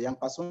age as a young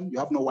person. You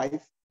have no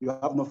wife, you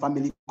have no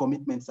family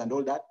commitments and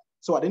all that.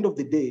 So at the end of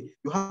the day,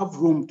 you have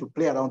room to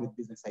play around with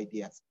business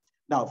ideas.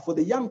 Now, for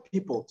the young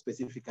people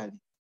specifically,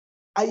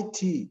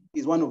 IT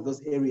is one of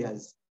those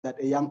areas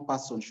that a young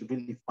person should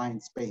really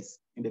find space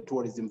in the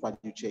tourism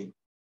value chain.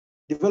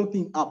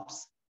 Developing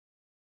apps,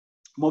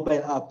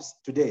 mobile apps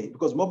today,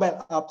 because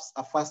mobile apps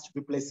are fast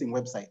replacing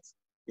websites.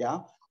 Yeah,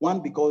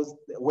 one, because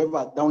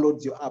whoever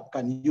downloads your app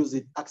can use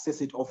it,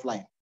 access it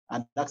offline,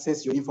 and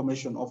access your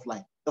information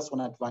offline. That's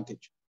one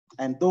advantage.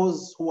 And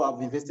those who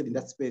have invested in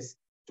that space,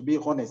 to be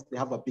honest, they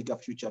have a bigger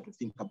future to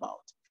think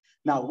about.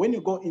 Now, when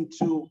you go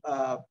into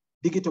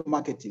digital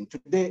marketing,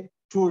 today,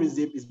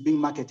 tourism is being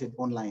marketed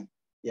online.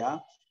 Yeah,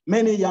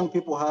 many young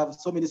people have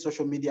so many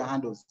social media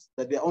handles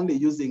that they're only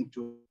using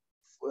to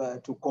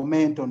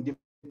comment on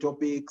different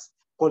topics,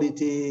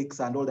 politics,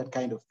 and all that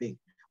kind of thing.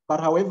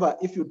 But however,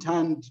 if you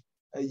turned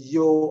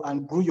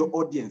and grew your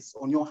audience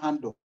on your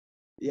handle,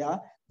 yeah,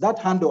 that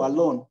handle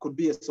alone could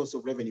be a source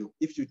of revenue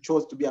if you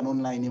chose to be an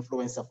online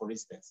influencer, for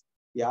instance,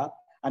 yeah,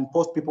 and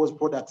post people's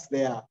products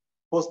there,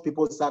 post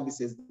people's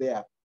services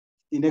there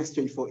in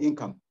exchange for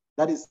income.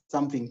 That is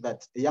something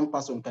that a young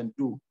person can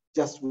do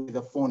just with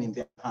a phone in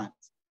their hands.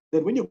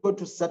 Then when you go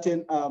to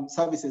certain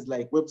services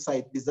like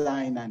website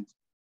design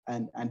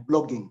and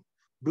blogging,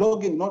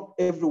 not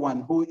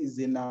everyone who is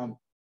in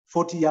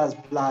 40 years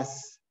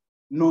plus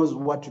knows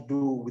what to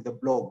do with a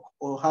blog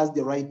or has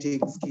the writing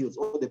skills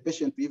or the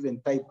patience to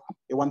even type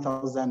a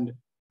 1,000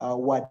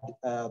 word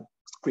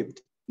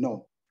script.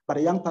 No, but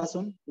a young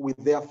person with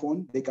their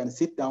phone, they can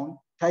sit down,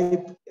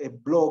 type a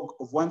blog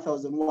of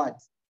 1,000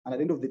 words, and at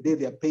the end of the day,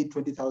 they are paid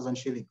 20,000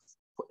 shillings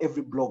for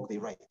every blog they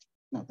write.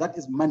 Now, that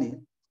is money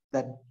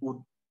that would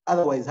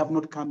otherwise have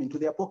not come into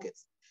their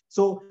pockets.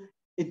 So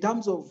in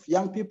terms of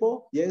young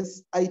people,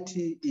 yes, IT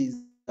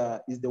is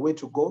the way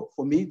to go.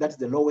 For me, that's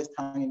the lowest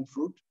hanging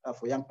fruit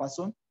for a young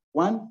person.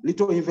 One,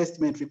 little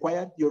investment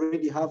required. You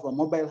already have a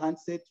mobile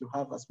handset, you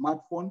have a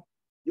smartphone,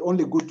 you're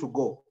only good to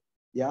go.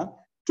 Yeah.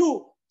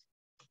 Two,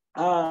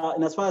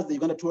 and as far as the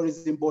Uganda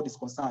Tourism Board is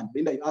concerned,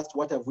 Linda, you asked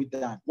what have we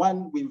done?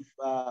 One, we're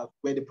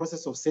in the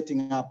process of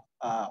setting up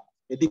a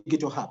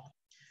digital hub.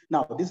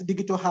 Now, this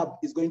digital hub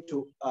is going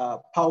to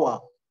power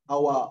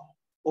our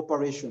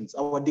operations,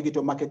 our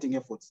digital marketing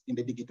efforts in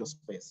the digital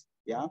space.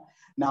 Yeah.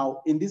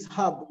 Now, in this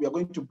hub, we are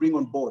going to bring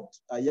on board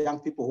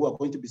young people who are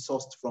going to be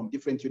sourced from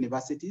different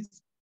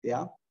universities.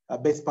 Yeah,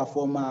 best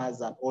performers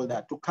and all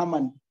that to come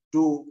and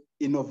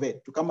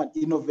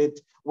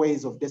innovate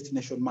ways of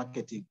destination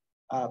marketing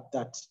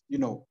that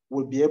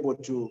will be able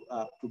to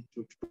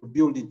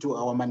build into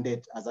our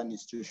mandate as an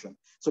institution.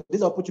 So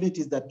these are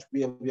opportunities that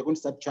we are going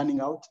to start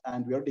churning out,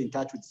 and we're already in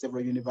touch with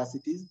several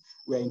universities.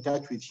 We're in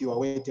touch with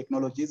Huawei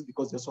Technologies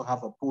because they also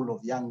have a pool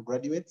of young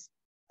graduates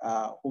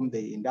whom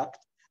they induct.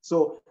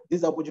 So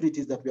these are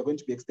opportunities that we are going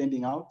to be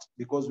extending out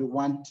because we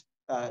want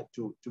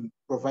to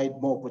provide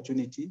more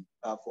opportunity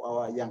for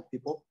our young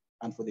people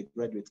and for the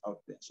graduates out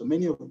there. So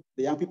many of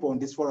the young people on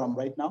this forum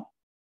right now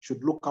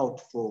should look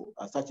out for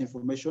such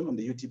information on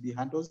the UTB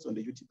handles, on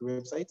the UTB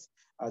websites.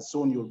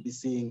 Soon you'll be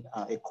seeing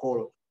a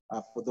call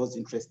for those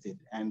interested.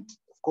 And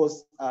of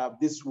course,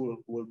 this will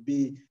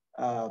be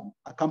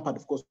accompanied,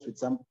 of course, with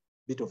some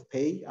bit of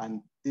pay,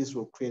 and this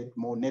will create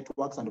more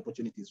networks and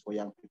opportunities for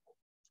young people.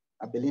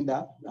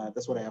 Belinda,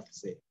 that's what I have to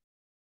say.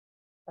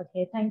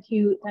 Okay, thank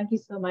you. Thank you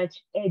so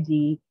much,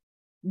 Eddie.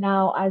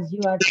 Now, as you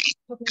are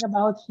talking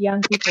about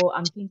young people,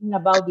 I'm thinking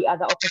about the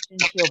other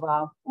opportunity of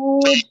our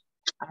food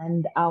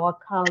and our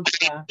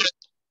culture.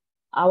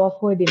 Our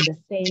food in the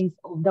sense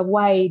of the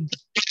wide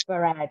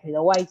variety,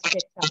 the wide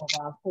spectrum of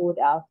our food,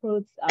 our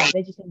fruits, our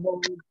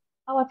vegetables,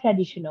 our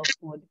traditional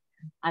food.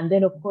 And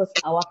then, of course,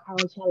 our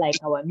culture, like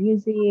our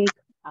music,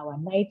 our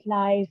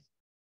nightlife,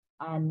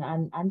 and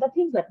the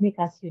things that make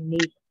us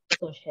unique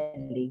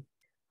socially.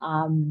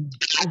 Are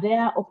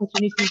there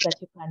opportunities that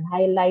you can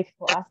highlight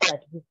for us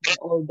that we can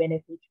all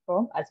benefit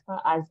from as far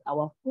as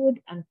our food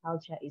and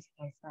culture is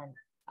concerned?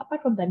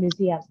 Apart from the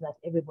museums that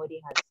everybody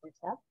has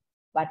set up,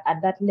 but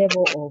at that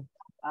level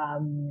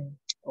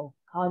of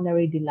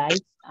culinary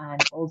delights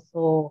and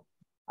also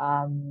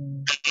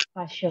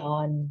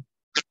fashion,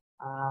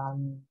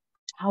 um,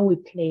 how we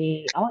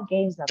play, our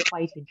games are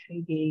quite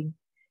intriguing.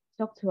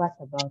 Talk to us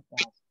about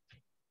that.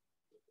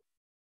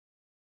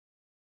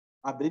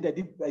 I believe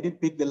I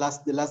didn't pick the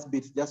last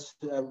bit. Just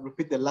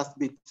repeat the last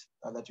bit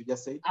that you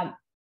just said.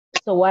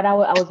 So what I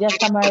was just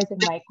summarizing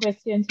my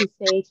question to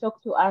say,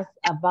 talk to us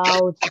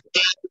about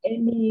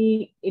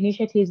any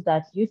initiatives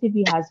that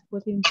UCB has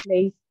put in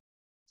place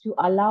to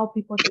allow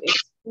people to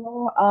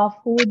explore our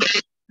food,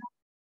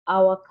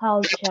 our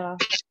culture,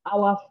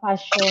 our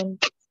fashion,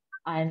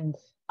 and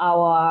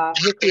our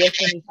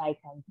recreation, if I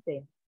can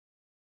say.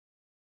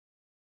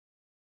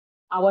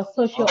 Our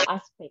social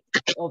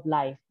aspect of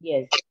life,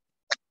 yes.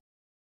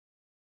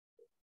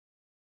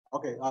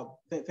 Okay,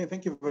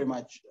 thank you very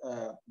much,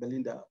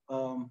 Belinda.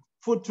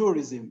 Food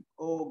tourism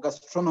or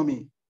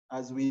gastronomy,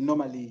 as we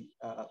normally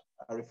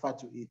refer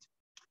to it,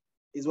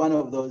 is one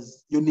of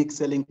those unique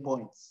selling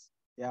points,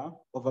 yeah,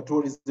 of a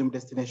tourism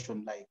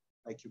destination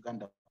like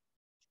Uganda.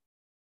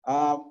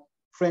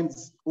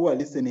 Friends who are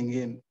listening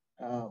in,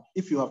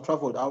 if you have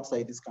traveled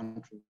outside this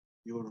country,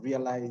 you will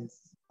realize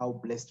how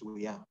blessed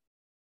we are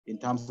in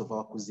terms of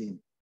our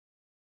cuisine.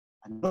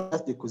 And not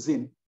just the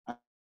cuisine,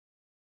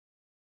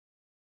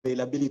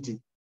 availability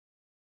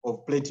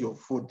of plenty of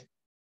food.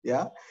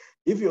 Yeah.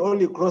 If you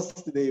only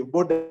crossed the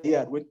border here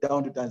and went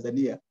down to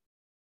Tanzania,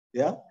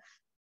 yeah,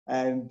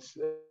 and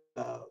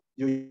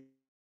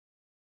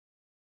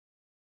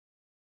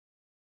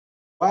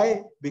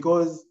why?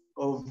 Because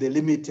of the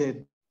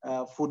limited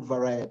food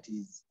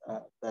varieties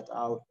that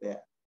are out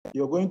there.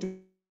 You're going to a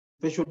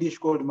special dish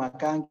called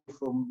makangi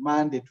from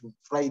Monday to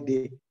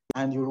Friday,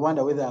 and you'll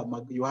wonder whether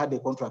you had a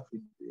contract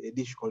with a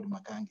dish called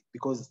makangi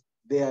because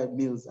their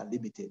meals are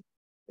limited.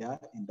 Yeah,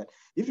 in that.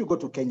 If you go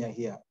to Kenya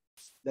here,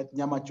 that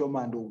nyama choma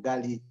and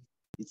ugali,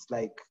 it's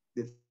like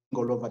the thing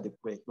all over the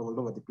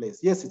place.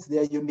 Yes, it's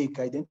their unique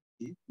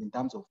identity in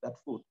terms of that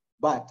food,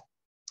 but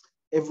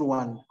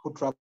everyone who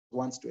travels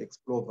wants to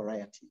explore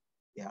variety.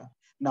 Yeah.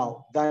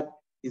 Now that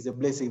is a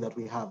blessing that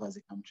we have as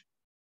a country.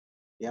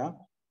 Yeah.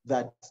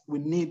 That we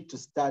need to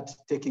start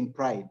taking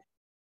pride,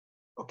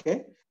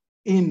 okay,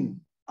 in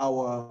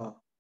our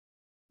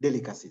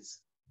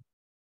delicacies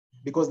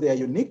because they are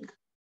unique.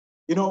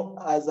 You know,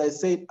 as I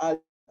said earlier,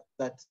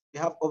 that we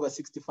have over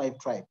 65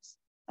 tribes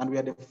and we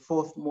are the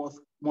fourth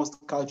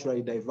most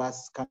culturally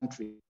diverse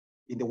country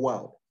in the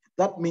world.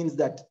 That means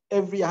that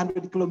every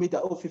 100 kilometers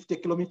or 50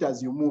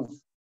 kilometers you move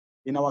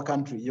in our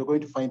country, you're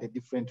going to find a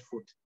different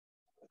food,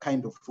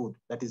 kind of food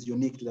that is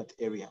unique to that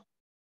area.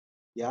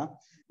 Yeah,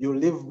 you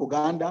leave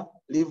Uganda,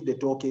 leave the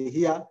Toke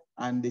here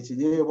and the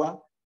Chijewa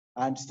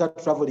and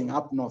start traveling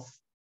up north.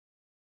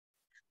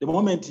 The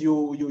moment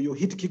you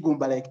hit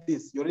Kigumba like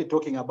this, you're already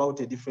talking about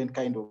a different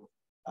kind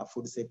of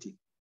food setting.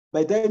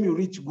 By the time you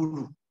reach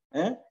Gulu,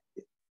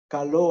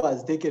 Kalo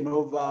has taken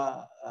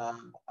over,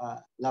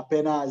 La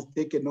Pena has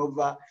taken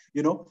over,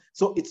 you know,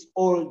 so it's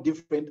all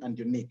different and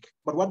unique.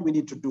 But what we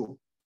need to do,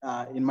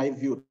 in my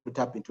view, to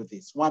tap into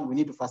this, one, we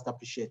need to first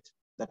appreciate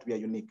that we are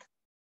unique,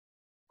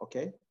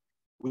 okay?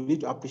 We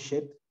need to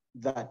appreciate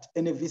that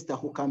any visitor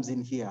who comes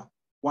in here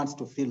wants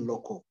to feel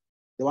local.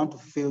 They want to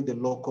feel the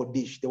local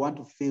dish. They want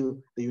to feel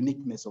the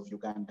uniqueness of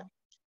Uganda.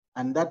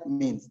 And that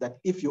means that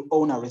if you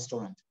own a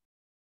restaurant,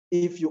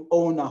 if you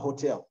own a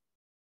hotel,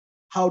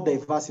 how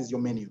diverse is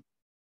your menu?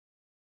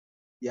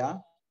 Yeah.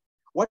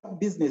 What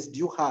business do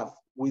you have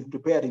with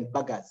preparing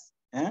burgers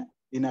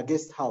in a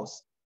guest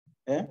house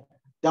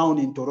down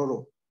in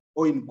Tororo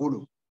or in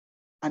Gulu?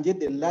 And yet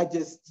the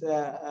largest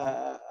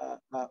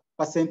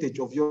percentage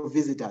of your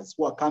visitors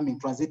who are coming,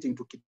 transiting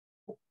to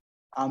Kitoko,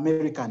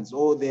 Americans,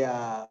 or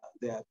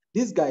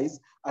these guys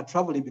are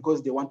traveling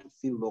because they want to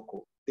feel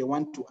local. They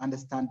want to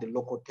understand the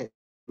local taste,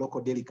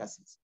 local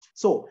delicacies.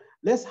 So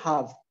let's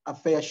have a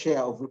fair share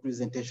of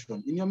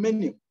representation in your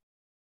menu.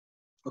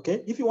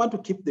 Okay, if you want to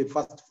keep the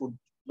fast food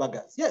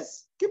burgers,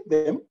 yes, keep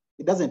them,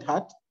 it doesn't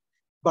hurt,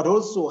 but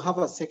also have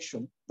a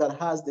section that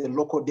has the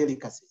local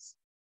delicacies,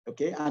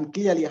 okay, and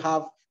clearly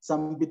have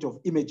some bit of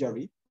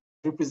imagery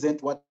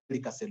represent what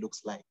delicacy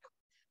looks like.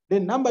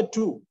 Then number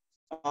two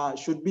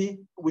should be,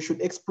 we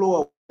should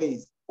explore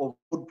ways of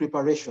food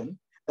preparation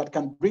that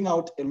can bring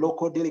out a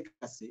local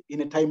delicacy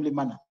in a timely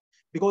manner.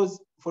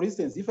 Because, for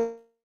instance, if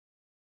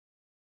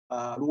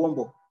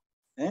Luombo,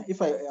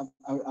 if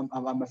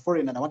I'm a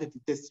foreigner and I wanted to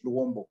taste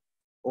Luombo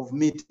of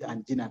meat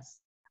and peanuts,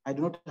 I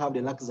do not have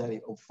the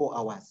luxury of 4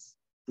 hours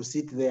to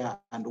sit there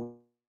and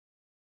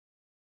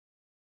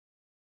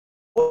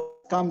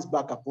comes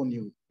back upon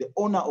you, the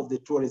owner of the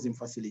tourism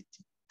facility,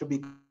 to be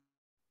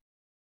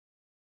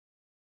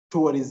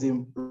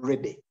tourism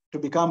ready, to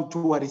become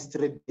tourist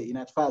ready in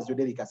as far as your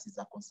delicacies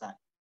are concerned.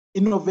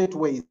 Innovate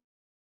ways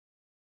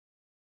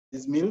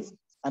these meals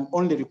and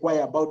only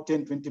require about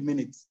 10, 20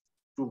 minutes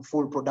to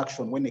full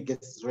production when a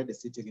guest is ready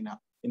sitting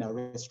in a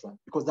restaurant,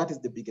 because that is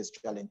the biggest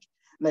challenge.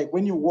 Like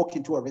when you walk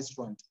into a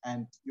restaurant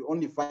and you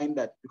only find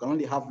that you can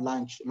only have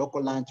lunch,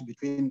 local lunch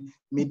between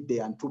midday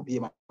and 2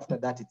 p.m. After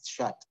that, it's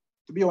shut.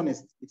 To be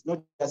honest, it's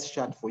not just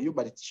shut for you,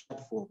 but it's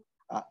shut for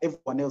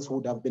everyone else who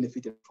would have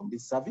benefited from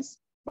this service.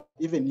 But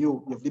even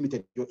you've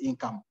limited your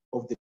income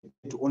of the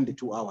to only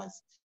 2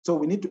 hours. So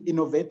we need to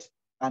innovate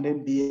and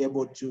then be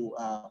able to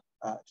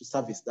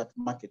service that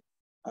market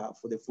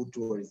for the food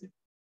tourism.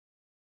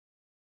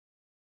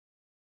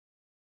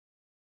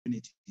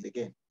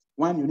 Again,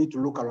 one, you need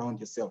to look around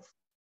yourself.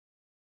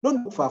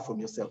 Don't look far from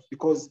yourself,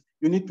 because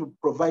you need to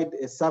provide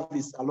a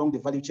service along the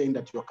value chain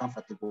that you're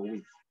comfortable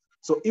with.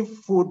 So if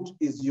food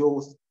is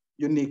your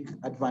unique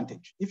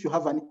advantage, if you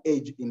have an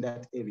edge in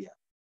that area,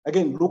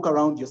 again, look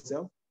around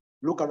yourself,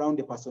 look around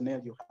the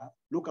personnel you have,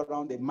 look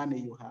around the money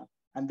you have,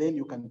 and then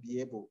you can be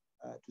able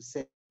to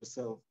set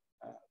yourself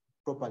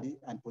properly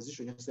and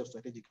position yourself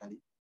strategically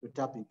to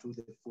tap into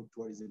the food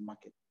tourism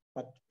market.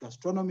 But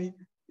gastronomy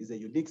is a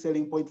unique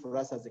selling point for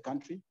us as a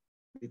country,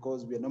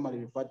 because we are normally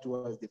referred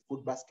to as the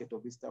food basket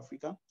of East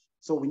Africa.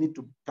 So we need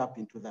to tap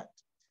into that.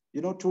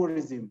 You know,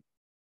 tourism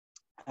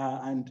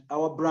and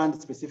our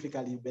brand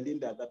specifically,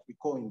 Belinda, that we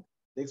coined,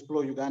 the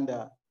Explore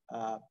Uganda,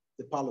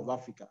 the Pearl of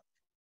Africa.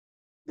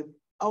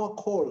 Our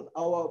call,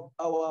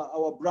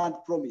 our brand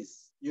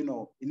promise, you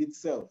know, in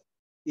itself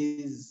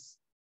is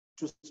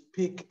to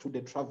speak to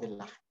the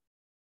traveler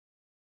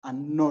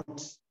and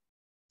not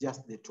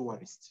just the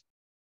tourist.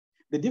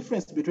 The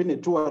difference between a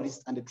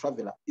tourist and a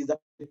traveler is that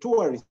the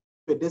tourist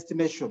is a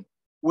destination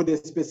with a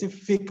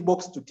specific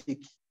box to tick.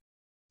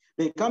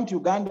 They come to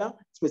Uganda,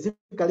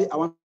 specifically, I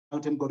want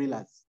mountain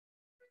gorillas.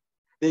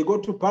 They go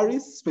to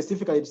Paris,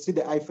 specifically to see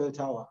the Eiffel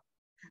Tower.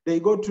 They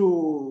go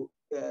to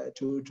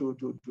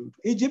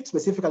Egypt,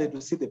 specifically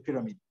to see the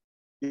pyramid,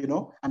 you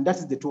know, and that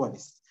is the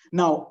tourist.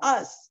 Now,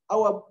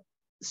 our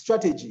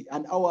strategy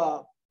and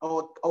our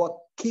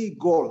key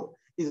goal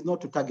is not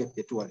to target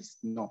the tourist,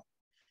 no.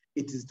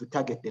 It is to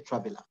target the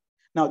traveler.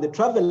 Now, the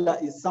traveler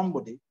is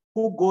somebody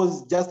who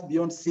goes just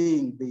beyond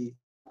seeing the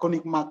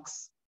iconic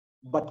marks,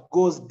 but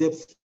goes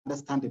depth to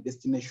understand the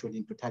destination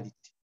in totality.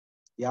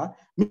 Yeah,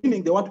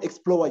 meaning they want to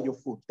explore your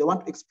food, they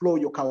want to explore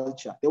your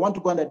culture, they want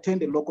to go and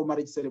attend a local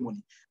marriage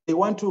ceremony, they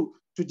want to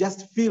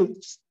just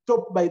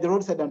stop by the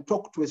roadside and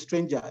talk to a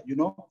stranger, you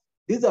know.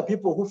 These are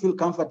people who feel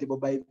comfortable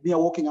by mere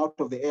walking out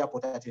of the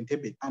airport at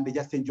Entebbe, and they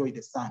just enjoy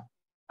the sun,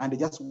 and they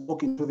just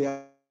walk into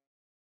the.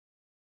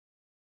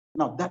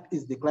 Now, that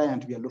is the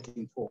client we are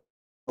looking for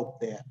out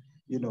there,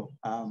 you know.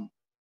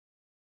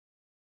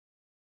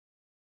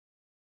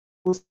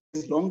 Who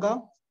stays longer?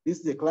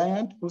 This is a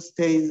client who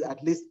stays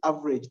at least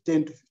average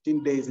 10 to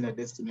 15 days in a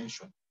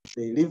destination.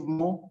 They live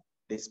more,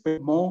 they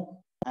spend more,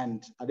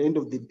 and at the end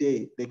of the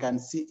day, they can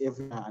see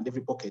every and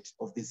every pocket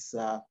of this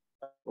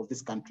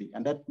country.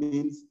 And that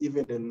means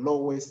even the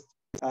lowest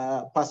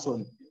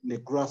person in the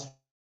grass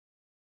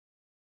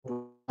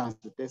chance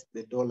to test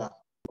the dollar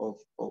of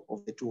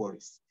the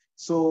tourists.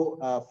 So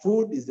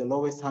food is the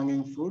lowest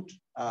hanging fruit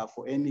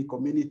for any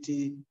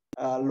community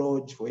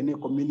lodge, for any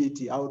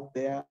community out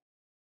there.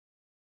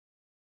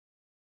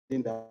 I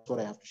think that's what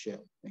I have to share.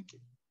 Thank you.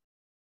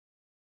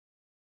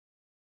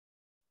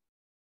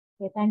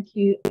 Okay, thank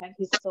you. Thank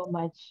you so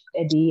much,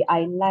 Eddie.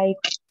 I like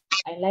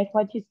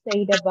what you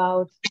said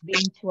about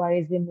being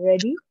tourism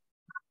ready.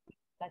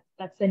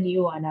 That's a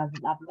new one I've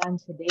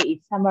learned today.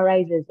 It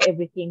summarizes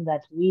everything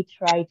that we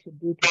try to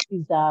do to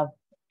preserve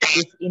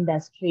this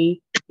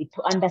industry,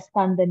 to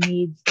understand the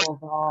needs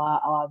of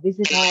our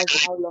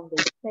visitors, how long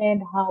they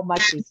spend, how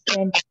much they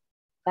spend.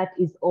 That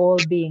is all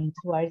being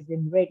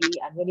tourism ready.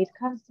 And when it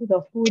comes to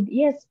the food,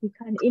 yes, we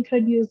can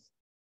introduce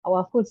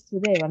our foods to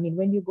them. I mean,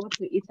 when you go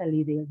to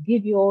Italy, they'll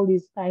give you all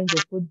these kinds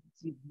of foods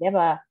you've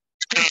never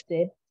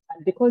tasted.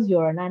 And because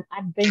you're on an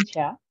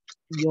adventure,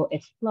 you're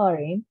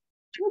exploring,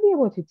 you'll be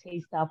able to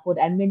taste our food.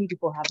 And many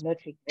people have not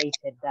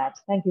regretted that.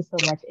 Thank you so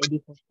much,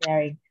 Eddie, for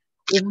sharing.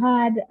 We've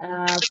had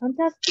a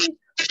fantastic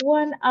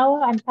 1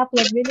 hour and a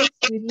couple of minutes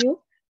with you.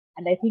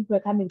 And I think we're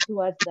coming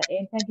towards the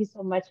end. Thank you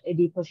so much,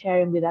 Eddie, for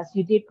sharing with us.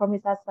 You did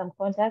promise us some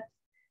contacts.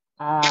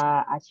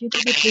 As you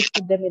did, please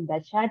put them in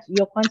the chat,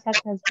 your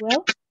contact as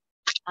well.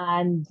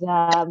 And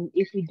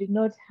if we do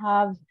not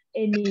have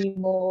any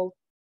more,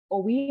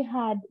 or we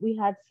had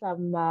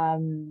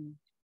some,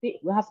 we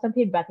have some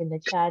feedback in the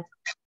chat.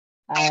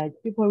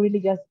 People really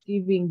just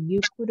giving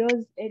you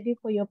kudos, Eddie,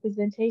 for your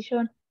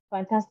presentation.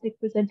 Fantastic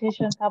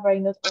presentation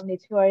covering not only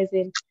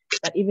tourism,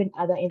 but even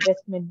other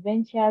investment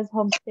ventures,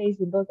 homestays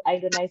in those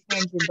idolized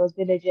homes in those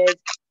villages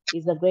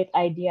is a great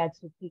idea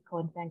to pick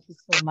on. Thank you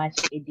so much,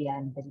 Eddie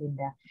and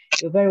Belinda.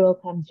 You're very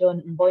welcome,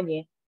 John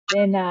Mbonye.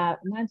 Then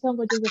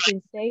Mansongo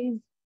Josephine says,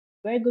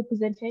 very good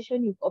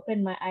presentation. You've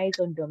opened my eyes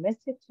on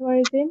domestic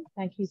tourism.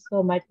 Thank you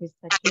so much,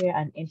 Mr. Chair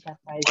and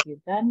Enterprise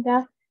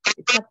Uganda.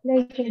 It's a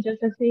pleasure,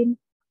 Josephine.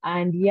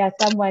 And yeah,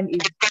 someone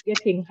is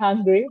getting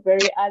hungry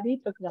very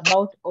early, talking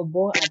about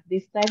Obo at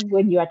this time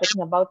when you are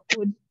talking about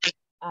food.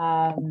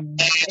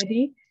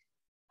 Eddie,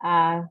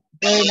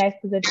 very nice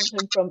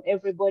presentation from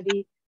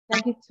everybody.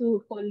 Thank you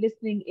too for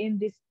listening in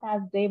this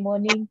Thursday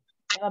morning.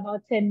 We have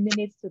about 10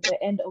 minutes to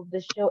the end of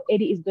the show.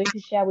 Eddie is going to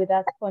share with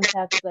us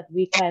contacts that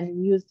we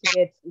can use to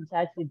get in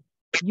touch with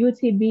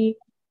UTB.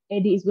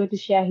 Eddie is going to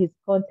share his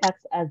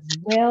contacts as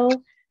well.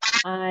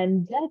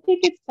 And I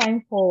think it's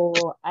time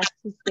for us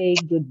to say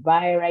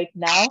goodbye right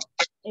now.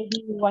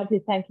 Eddie, we want to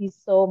thank you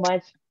so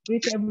much.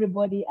 Greet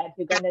everybody at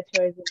Uganda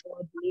Tourism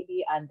Board,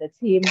 Lily, and the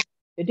team.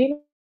 You're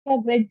doing a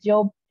great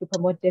job to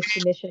promote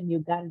Destination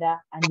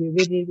Uganda, and we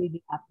really,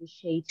 really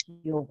appreciate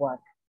your work.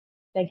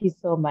 Thank you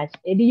so much.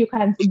 Eddie, you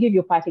can give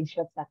your parting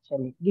shots,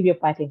 actually. Give your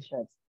parting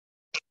shots.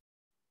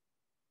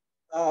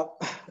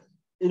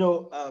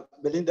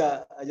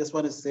 Belinda, I just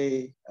want to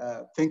say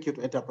thank you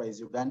to Enterprise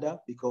Uganda,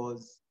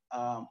 because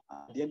at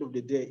the end of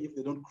the day, if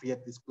they don't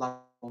create this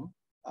platform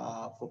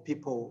for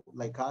people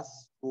like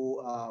us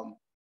who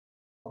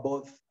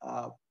both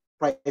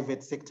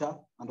private sector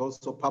and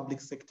also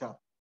public sector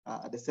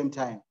at the same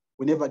time,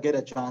 we never get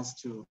a chance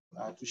to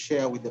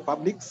share with the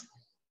publics,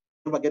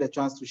 never get a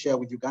chance to share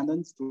with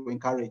Ugandans, to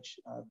encourage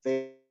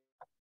them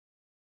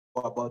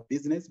about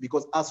business,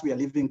 because as we are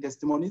living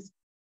testimonies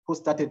who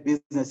started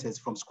businesses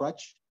from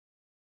scratch.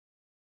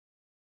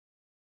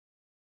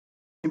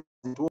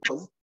 It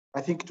was,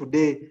 I think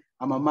today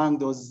I'm among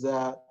those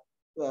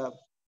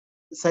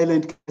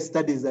silent case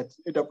studies that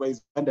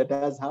Enterprise Uganda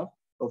does have,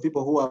 of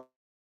people who are,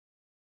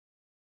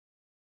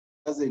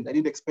 I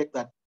didn't expect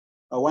that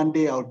one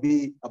day I'll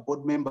be a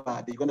board member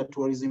at the Uganda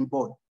Tourism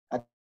Board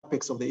at the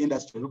apex of the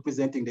industry,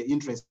 representing the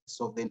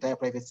interests of the entire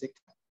private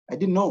sector. I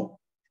didn't know,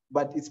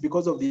 but it's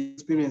because of the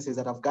experiences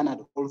that I've garnered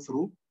all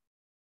through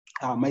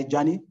my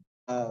journey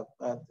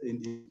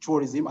in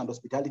tourism and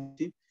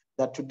hospitality,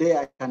 that today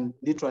I can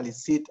literally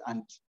sit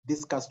and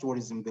discuss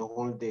tourism the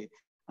whole day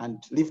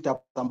and lift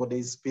up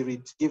somebody's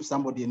spirit, give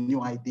somebody a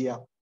new idea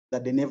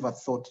that they never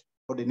thought,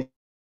 or they never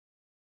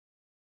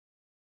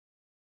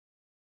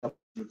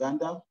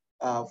Uganda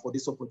for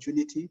this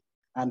opportunity,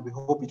 and we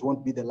hope it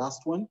won't be the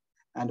last one.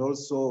 And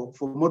also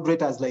for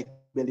moderators like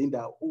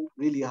Belinda, who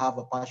really have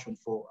a passion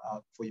for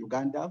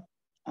Uganda.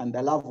 And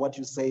I love what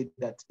you say,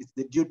 that it's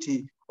the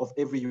duty of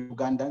every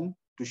Ugandan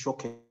to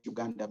showcase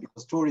Uganda,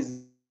 because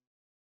tourism,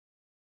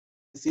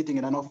 sitting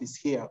in an office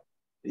here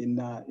in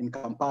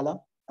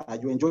Kampala,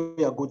 you enjoy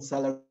a good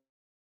salary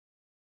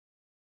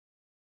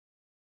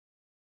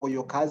for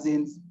your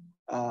cousins,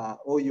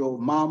 or your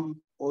mom,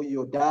 or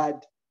your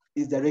dad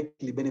is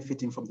directly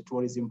benefiting from the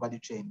tourism value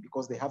chain,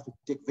 because they have to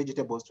take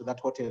vegetables to that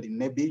hotel in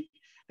Nebi,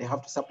 they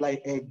have to supply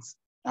eggs,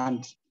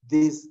 and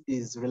this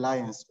is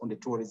reliance on the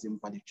tourism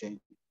value chain.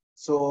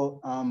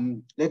 So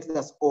let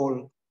us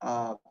all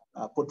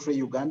portray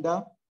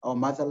Uganda, our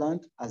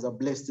motherland, as a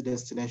blessed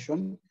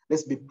destination.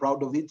 Let's be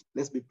proud of it.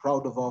 Let's be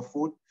proud of our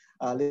food.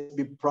 Let's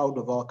be proud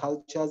of our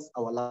cultures,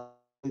 our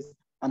languages.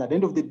 And at the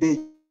end of the day,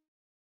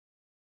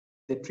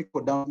 the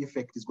trickle-down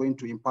effect is going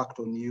to impact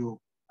on you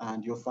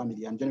and your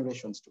family and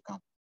generations to come.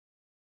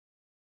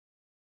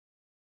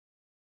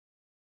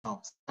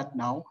 Now, start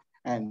now,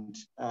 and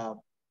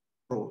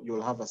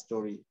you'll have a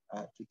story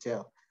to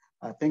tell.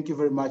 Thank you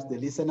very much, the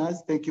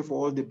listeners. Thank you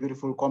for all the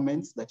beautiful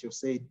comments that you've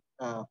said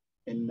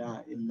in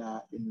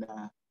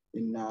the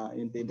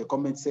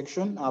comment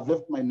section. I've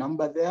left my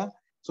number there.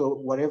 So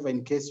whatever,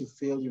 in case you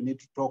feel you need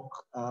to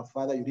talk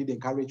further, you need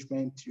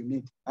encouragement, you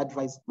need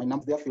advice, my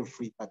number there, feel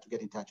free to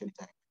get in touch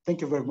anytime.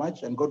 Thank you very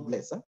much, and God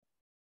bless.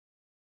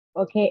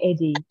 Okay,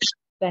 Eddie,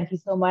 thank you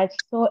so much.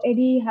 So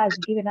Eddie has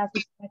given us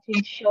his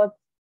parting shot.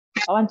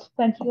 I want to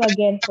thank you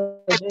again for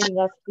joining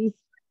us this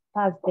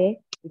Thursday.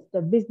 It's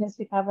the Business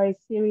Recovery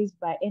Series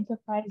by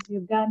Enterprise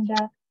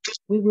Uganda.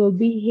 We will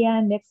be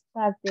here next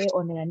Thursday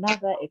on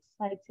another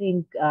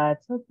exciting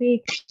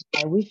topic.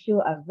 I wish you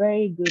a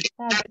very good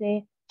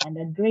Thursday and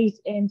a great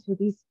end to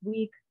this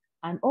week.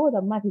 And all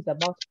the month is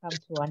about to come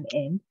to an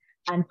end.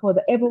 And for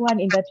everyone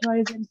in the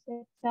tourism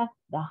sector,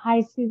 the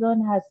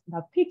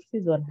peak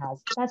season has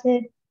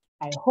started.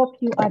 I hope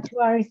you are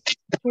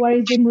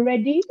tourism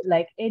ready,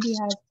 like Eddie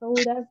has told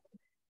us.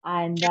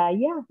 And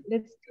yeah,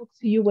 let's talk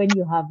to you when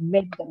you have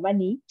made the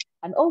money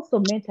and also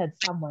mentored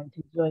someone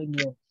to join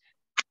you.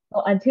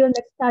 So until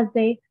next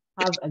Thursday,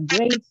 have a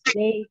great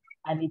day,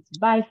 and it's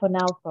bye for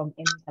now from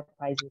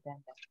Enterprise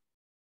Uganda.